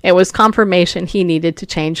it was confirmation he needed to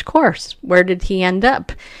change course. Where did he end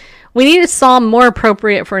up? We need a psalm more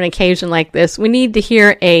appropriate for an occasion like this. We need to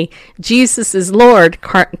hear a Jesus is Lord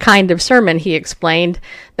kind of sermon, he explained.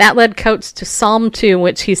 That led Coates to Psalm 2,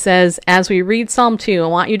 which he says, as we read Psalm 2, I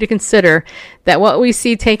want you to consider that what we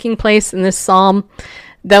see taking place in this psalm,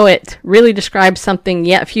 though it really describes something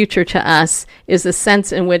yet future to us, is the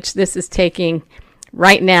sense in which this is taking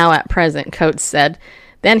right now at present, Coates said.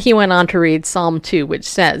 Then he went on to read Psalm 2, which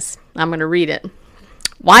says, I'm going to read it.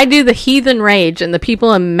 Why do the heathen rage and the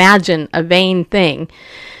people imagine a vain thing?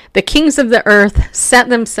 The kings of the earth set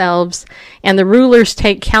themselves, and the rulers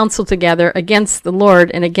take counsel together against the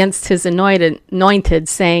Lord and against his anointed,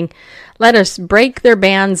 saying, let us break their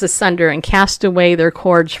bands asunder and cast away their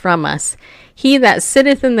cords from us. He that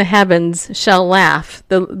sitteth in the heavens shall laugh.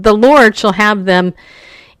 The Lord shall have them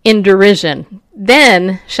in derision.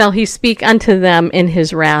 Then shall he speak unto them in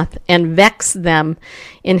his wrath, and vex them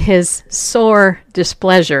in his sore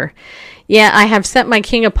displeasure. Yea, I have set my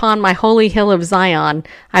king upon my holy hill of Zion.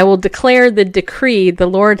 I will declare the decree the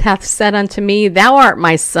Lord hath said unto me, thou art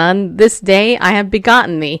my son, this day I have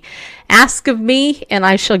begotten thee. Ask of me, and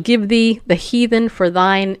I shall give thee the heathen for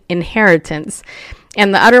thine inheritance,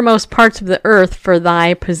 and the uttermost parts of the earth for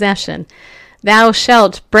thy possession. Thou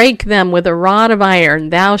shalt break them with a rod of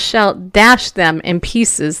iron. Thou shalt dash them in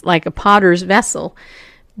pieces like a potter's vessel.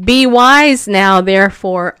 Be wise now,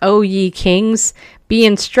 therefore, O ye kings. Be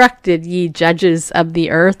instructed, ye judges of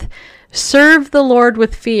the earth. Serve the Lord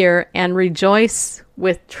with fear and rejoice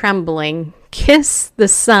with trembling. Kiss the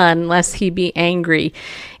Son, lest he be angry,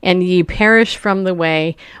 and ye perish from the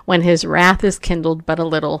way when his wrath is kindled but a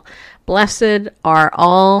little. Blessed are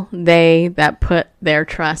all they that put their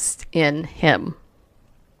trust in him.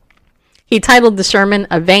 He titled the sermon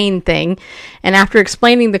A Vain Thing, and after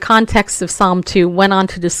explaining the context of Psalm 2, went on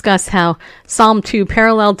to discuss how Psalm 2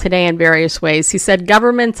 paralleled today in various ways. He said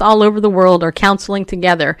governments all over the world are counseling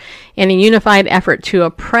together in a unified effort to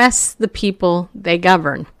oppress the people they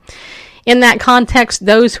govern. In that context,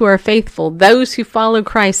 those who are faithful, those who follow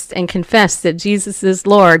Christ and confess that Jesus is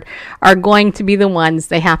Lord, are going to be the ones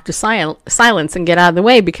they have to silence and get out of the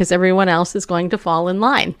way because everyone else is going to fall in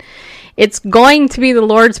line. It's going to be the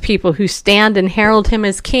Lord's people who stand and herald him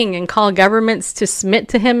as king and call governments to submit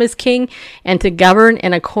to him as king and to govern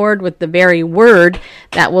in accord with the very word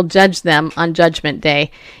that will judge them on Judgment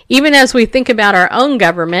Day. Even as we think about our own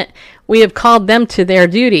government, we have called them to their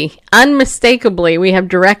duty. Unmistakably, we have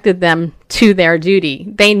directed them to their duty.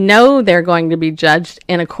 They know they're going to be judged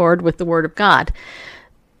in accord with the Word of God.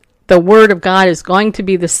 The Word of God is going to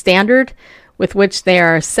be the standard with which they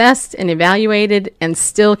are assessed and evaluated and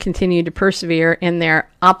still continue to persevere in their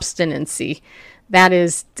obstinacy. That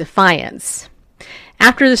is defiance.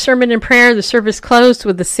 After the sermon and prayer, the service closed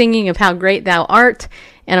with the singing of How Great Thou Art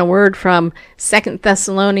and a word from 2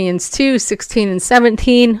 Thessalonians 2:16 and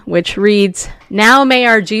 17, which reads, Now may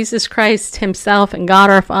our Jesus Christ himself and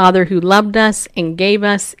God our Father, who loved us and gave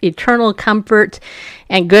us eternal comfort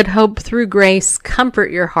and good hope through grace,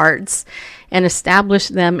 comfort your hearts and establish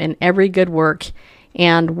them in every good work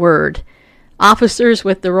and word. Officers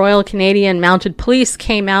with the Royal Canadian Mounted Police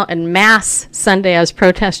came out en masse Sunday as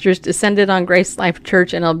protesters descended on Grace Life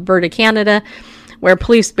Church in Alberta, Canada, where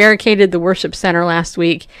police barricaded the worship center last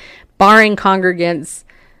week, barring congregants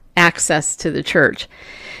access to the church.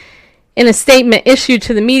 In a statement issued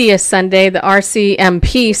to the media Sunday, the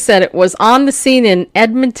RCMP said it was on the scene in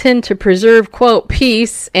Edmonton to preserve, quote,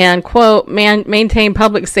 peace and, quote, maintain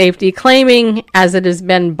public safety, claiming, as it has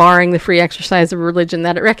been barring the free exercise of religion,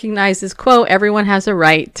 that it recognizes, quote, everyone has a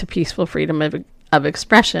right to peaceful freedom of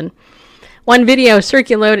expression. One video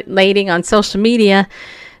circulating on social media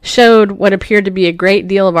showed what appeared to be a great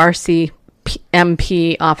deal of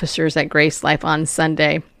RCMP officers at Grace Life on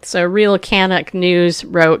Sunday. So Real Canuck News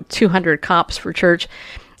wrote 200 cops for church.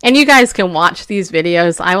 And you guys can watch these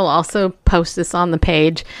videos. I will also post this on the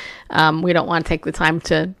page. We don't want to take the time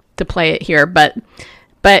to play it here, but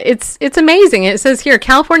it's amazing. It says here,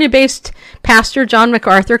 California-based Pastor John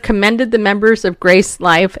MacArthur commended the members of Grace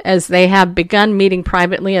Life as they have begun meeting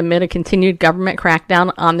privately amid a continued government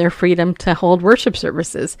crackdown on their freedom to hold worship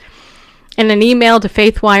services. In an email to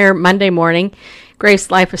FaithWire Monday morning, Grace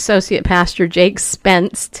Life Associate Pastor Jake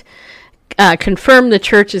Spence confirmed the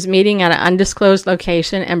church is meeting at an undisclosed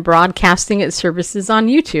location and broadcasting its services on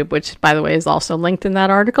YouTube, which, by the way, is also linked in that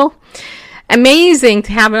article. Amazing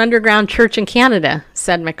to have an underground church in Canada,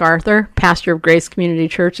 said MacArthur, pastor of Grace Community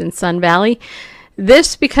Church in Sun Valley.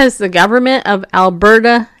 This because the government of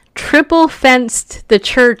Alberta triple fenced the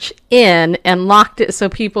church in and locked it so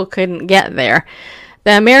people couldn't get there.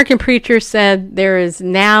 The American preacher said there is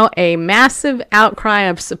now a massive outcry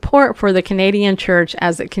of support for the Canadian church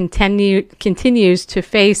as it continues to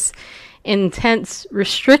face intense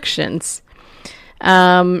restrictions.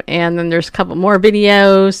 And then there's a couple more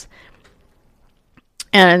videos.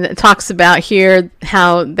 And it talks about here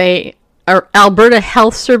how Alberta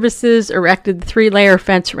Health Services erected the 3-layer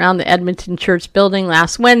fence around the Edmonton Church building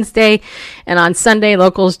last Wednesday, and on Sunday,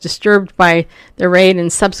 locals disturbed by the raid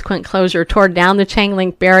and subsequent closure tore down the chain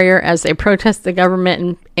link barrier as they protest the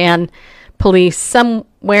government and police.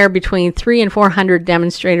 Somewhere between 300 and 400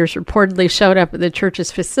 demonstrators reportedly showed up at the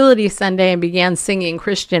church's facility Sunday and began singing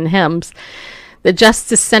Christian hymns. The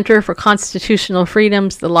Justice Center for Constitutional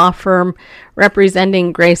Freedoms, the law firm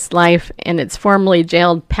representing Grace Life, and its formerly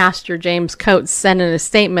jailed pastor James Coates said in a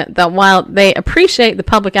statement that while they appreciate the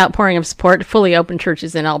public outpouring of support to fully open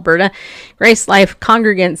churches in Alberta, Grace Life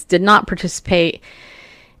congregants did not participate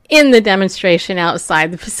in the demonstration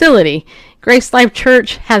outside the facility. Grace Life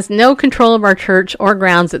Church has no control of our church or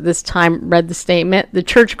grounds at this time, read the statement. The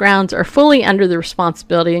church grounds are fully under the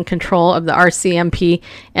responsibility and control of the RCMP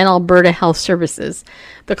and Alberta Health Services.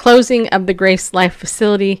 The closing of the Grace Life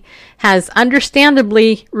facility has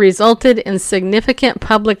understandably resulted in significant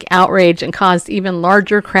public outrage and caused even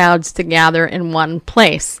larger crowds to gather in one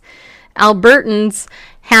place. Albertans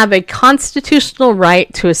have a constitutional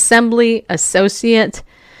right to assembly, associate,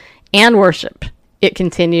 and worship, it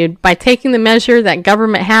continued. By taking the measure that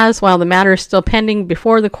government has while the matter is still pending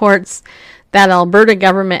before the courts, that Alberta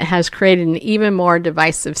government has created an even more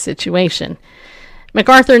divisive situation.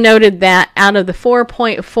 MacArthur noted that out of the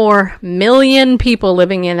 4.4 million people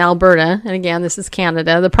living in Alberta, and again, this is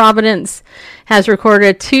Canada, the province has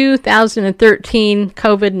recorded 2,013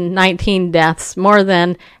 COVID-19 deaths, more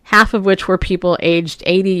than half of which were people aged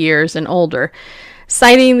 80 years and older.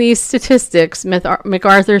 Citing these statistics,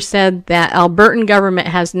 MacArthur said that Albertan government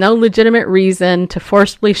has no legitimate reason to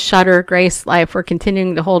forcibly shutter Grace Life for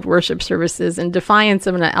continuing to hold worship services in defiance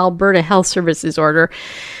of an Alberta Health Services order,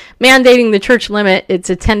 mandating the church limit its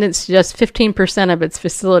attendance to just 15% of its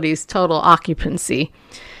facilities' total occupancy.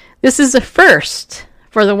 This is a first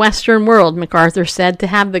for the Western world, MacArthur said, to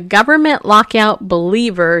have the government lock out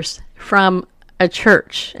believers from a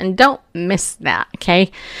church. And don't miss that, okay?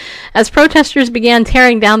 As protesters began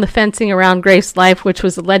tearing down the fencing around Grace Life, which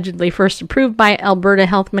was allegedly first approved by Alberta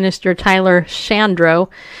Health Minister Tyler Shandro,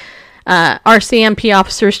 RCMP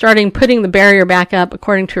officers started putting the barrier back up,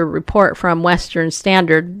 according to a report from Western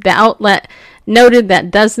Standard. The outlet noted that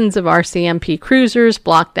dozens of RCMP cruisers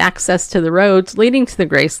blocked access to the roads leading to the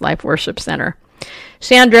Grace Life Worship Center.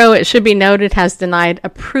 Shandro, it should be noted, has denied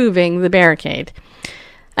approving the barricade.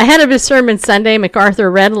 Ahead of his sermon Sunday, MacArthur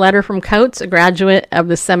read a letter from Coates, a graduate of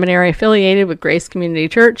the seminary affiliated with Grace Community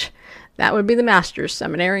Church. That would be the Master's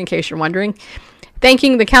Seminary, in case you're wondering.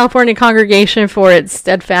 Thanking the California congregation for its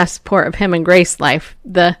steadfast support of him and Grace Life.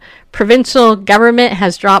 The provincial government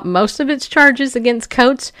has dropped most of its charges against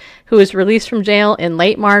Coates, who was released from jail in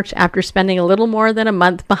late March after spending a little more than a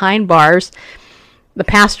month behind bars. The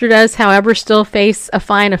pastor does, however, still face a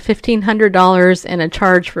fine of $1,500 and a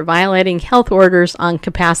charge for violating health orders on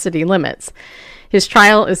capacity limits. His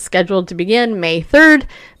trial is scheduled to begin May 3rd,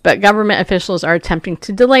 but government officials are attempting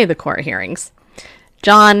to delay the court hearings.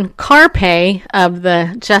 John Carpe of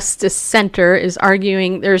the Justice Center is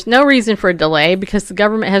arguing there's no reason for a delay because the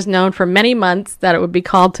government has known for many months that it would be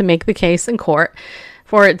called to make the case in court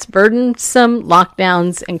for its burdensome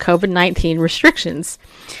lockdowns and COVID-19 restrictions.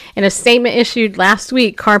 In a statement issued last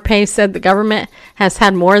week, CARPE said the government has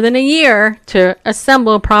had more than a year to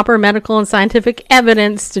assemble proper medical and scientific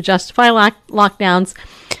evidence to justify lockdowns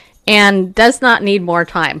and does not need more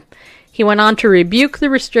time. He went on to rebuke the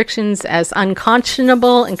restrictions as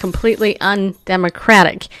unconscionable and completely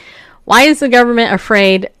undemocratic. Why is the government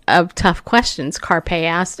afraid of tough questions, CARPE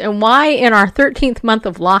asked, and why in our 13th month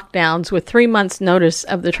of lockdowns with 3 months notice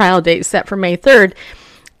of the trial date set for May 3rd,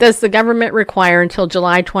 does the government require until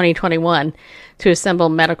July 2021 to assemble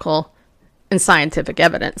medical and scientific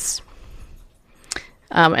evidence?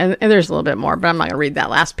 And there's a little bit more, but I'm not going to read that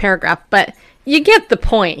last paragraph. But you get the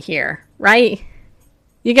point here, right?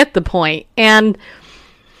 You get the point. And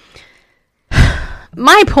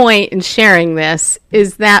my point in sharing this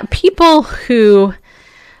is that people who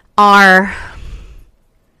are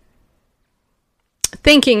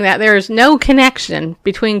thinking that there is no connection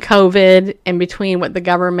between COVID and between what the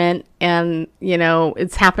government and,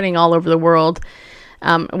 it's happening all over the world.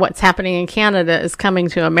 What's happening in Canada is coming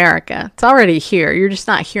to America. It's already here. You're just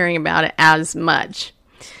not hearing about it as much.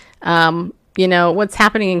 What's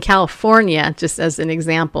happening in California, just as an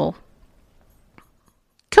example,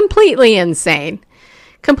 completely insane.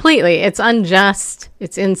 Completely. It's unjust.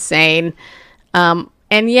 It's insane. And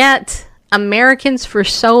yet Americans for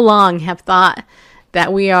so long have thought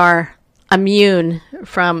that we are immune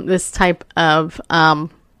from this type of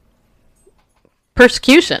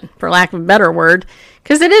persecution, for lack of a better word,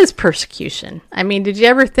 because it is persecution. I mean, did you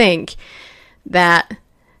ever think that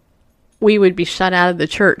we would be shut out of the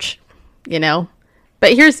church,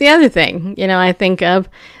 But here's the other thing, I think of.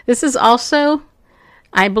 This is also,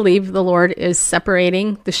 I believe the Lord is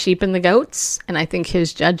separating the sheep and the goats, and I think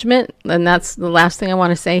his judgment, and that's the last thing I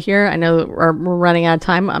want to say here. I know that we're running out of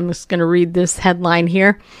time. I'm just going to read this headline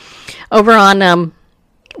here. Over on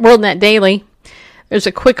WorldNet Daily, there's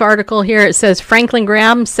a quick article here. It says, Franklin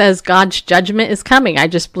Graham says God's judgment is coming. I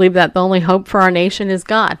just believe that the only hope for our nation is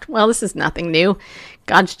God. Well, this is nothing new.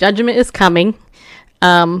 God's judgment is coming.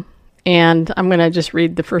 And I'm going to just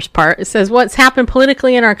read the first part. It says, what's happened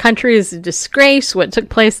politically in our country is a disgrace. What took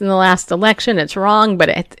place in the last election, it's wrong, but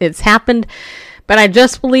it's happened. But I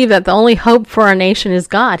just believe that the only hope for our nation is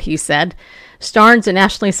God, he said. Starnes, a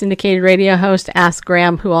nationally syndicated radio host, asked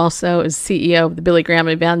Graham, who also is CEO of the Billy Graham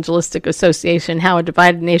Evangelistic Association, how a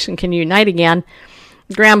divided nation can unite again.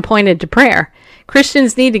 Graham pointed to prayer.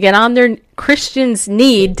 Christians need to get on their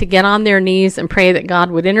knees and pray that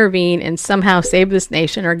God would intervene and somehow save this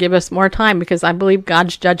nation or give us more time, because I believe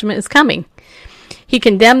God's judgment is coming. He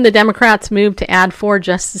condemned the Democrats' move to add 4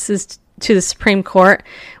 justices to the Supreme Court,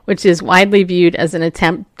 which is widely viewed as an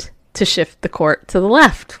attempt to shift the court to the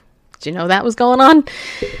left. Did you know that was going on?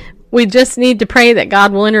 We just need to pray that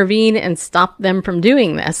God will intervene and stop them from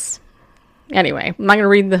doing this. Anyway, I'm not going to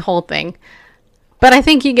read the whole thing. But I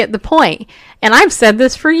think you get the point. And I've said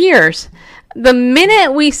this for years. The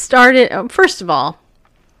minute we started, first of all,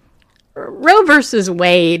 Roe versus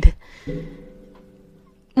Wade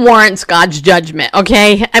warrants God's judgment,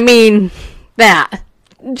 okay? I mean,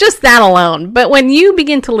 just that alone. But when you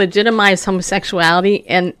begin to legitimize homosexuality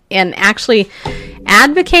and actually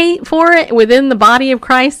advocate for it within the body of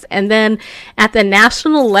Christ, and then at the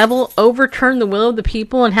national level overturn the will of the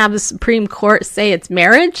people and have the Supreme Court say it's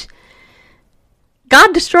marriage,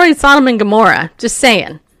 God destroyed Sodom and Gomorrah, just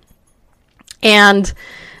saying. And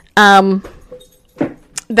the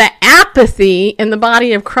apathy in the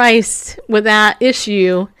body of Christ with that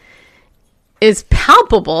issue is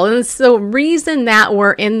palpable. And it's the reason that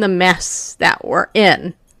we're in the mess that we're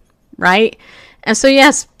in, right? And so,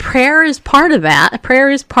 yes, prayer is part of that. Prayer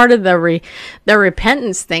is part of the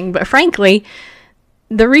repentance thing. But frankly,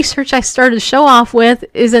 the research I started to show off with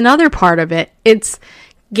is another part of it. It's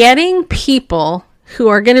getting people who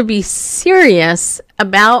are going to be serious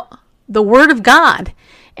about the Word of God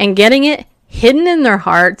and getting it hidden in their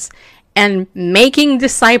hearts and making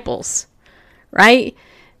disciples, right?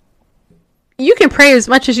 You can pray as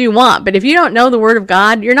much as you want, but if you don't know the Word of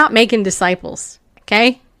God, you're not making disciples,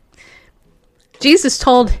 okay? Jesus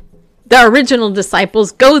told the original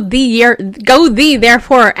disciples, Go thee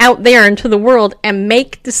therefore out there into the world and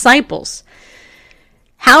make disciples.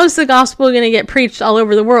 How is the gospel going to get preached all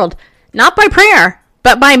over the world? Not by prayer,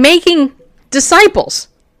 but by making disciples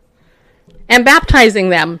and baptizing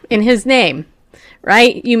them in his name,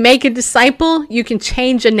 right? You make a disciple, you can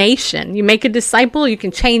change a nation. You make a disciple, you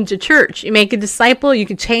can change a church. You make a disciple, you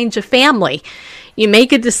can change a family. You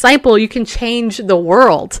make a disciple, you can change the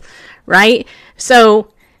world, right?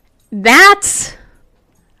 So that's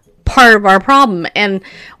part of our problem. And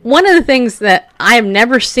one of the things that I have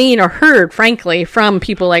never seen or heard, frankly, from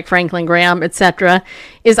people like Franklin Graham, etc.,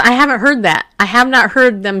 is I haven't heard that. I have not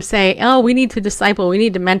heard them say, oh, we need to disciple, we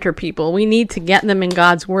need to mentor people, we need to get them in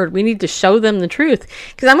God's word, we need to show them the truth.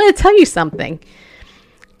 Because I'm going to tell you something.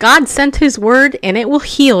 God sent his word and it will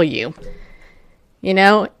heal you. You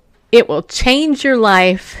know, it will change your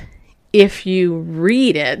life if you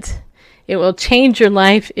read it. It will change your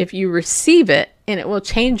life if you receive it. And it will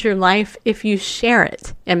change your life if you share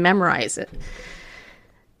it and memorize it.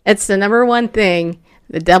 It's the number one thing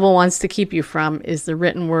the devil wants to keep you from is the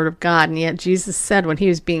written word of God. And yet Jesus said when he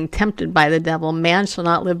was being tempted by the devil, man shall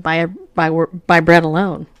not live by bread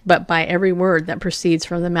alone, but by every word that proceeds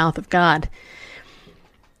from the mouth of God.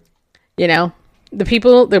 You know,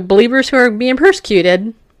 the believers who are being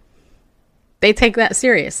persecuted, they take that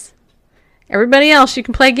serious. Everybody else, you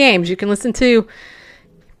can play games. You can listen to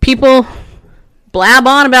people blab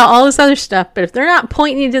on about all this other stuff. But if they're not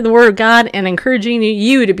pointing you to the word of God and encouraging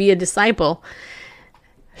you to be a disciple,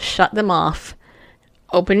 shut them off.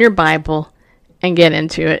 Open your Bible and get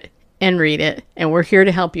into it and read it. And we're here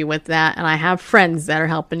to help you with that. And I have friends that are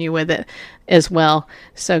helping you with it as well.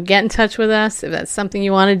 So get in touch with us if that's something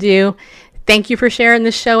you want to do. Thank you for sharing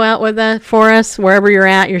this show out with us, for us, wherever you're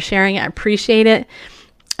at, you're sharing it. I appreciate it.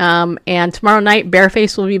 And tomorrow night,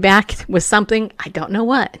 Bareface will be back with something. I don't know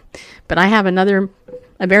what, but I have a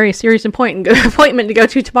very serious appointment to go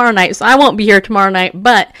to tomorrow night. So I won't be here tomorrow night,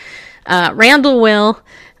 but Randall will.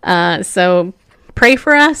 So pray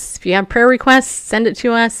for us. If you have prayer requests, send it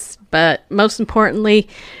to us. But most importantly,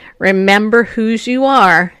 remember whose you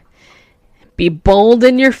are. Be bold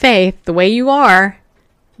in your faith the way you are.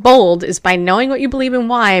 Bold is by knowing what you believe and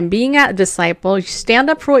why, and being a disciple. You stand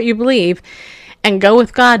up for what you believe and go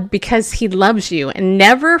with God because he loves you. And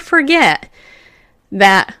never forget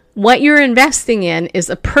that what you're investing in is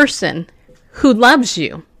a person who loves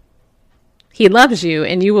you. He loves you,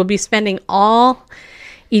 and you will be spending all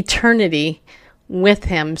eternity with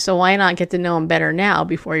him. So why not get to know him better now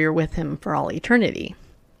before you're with him for all eternity?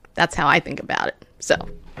 That's how I think about it. So,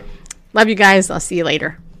 love you guys. I'll see you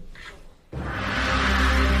later.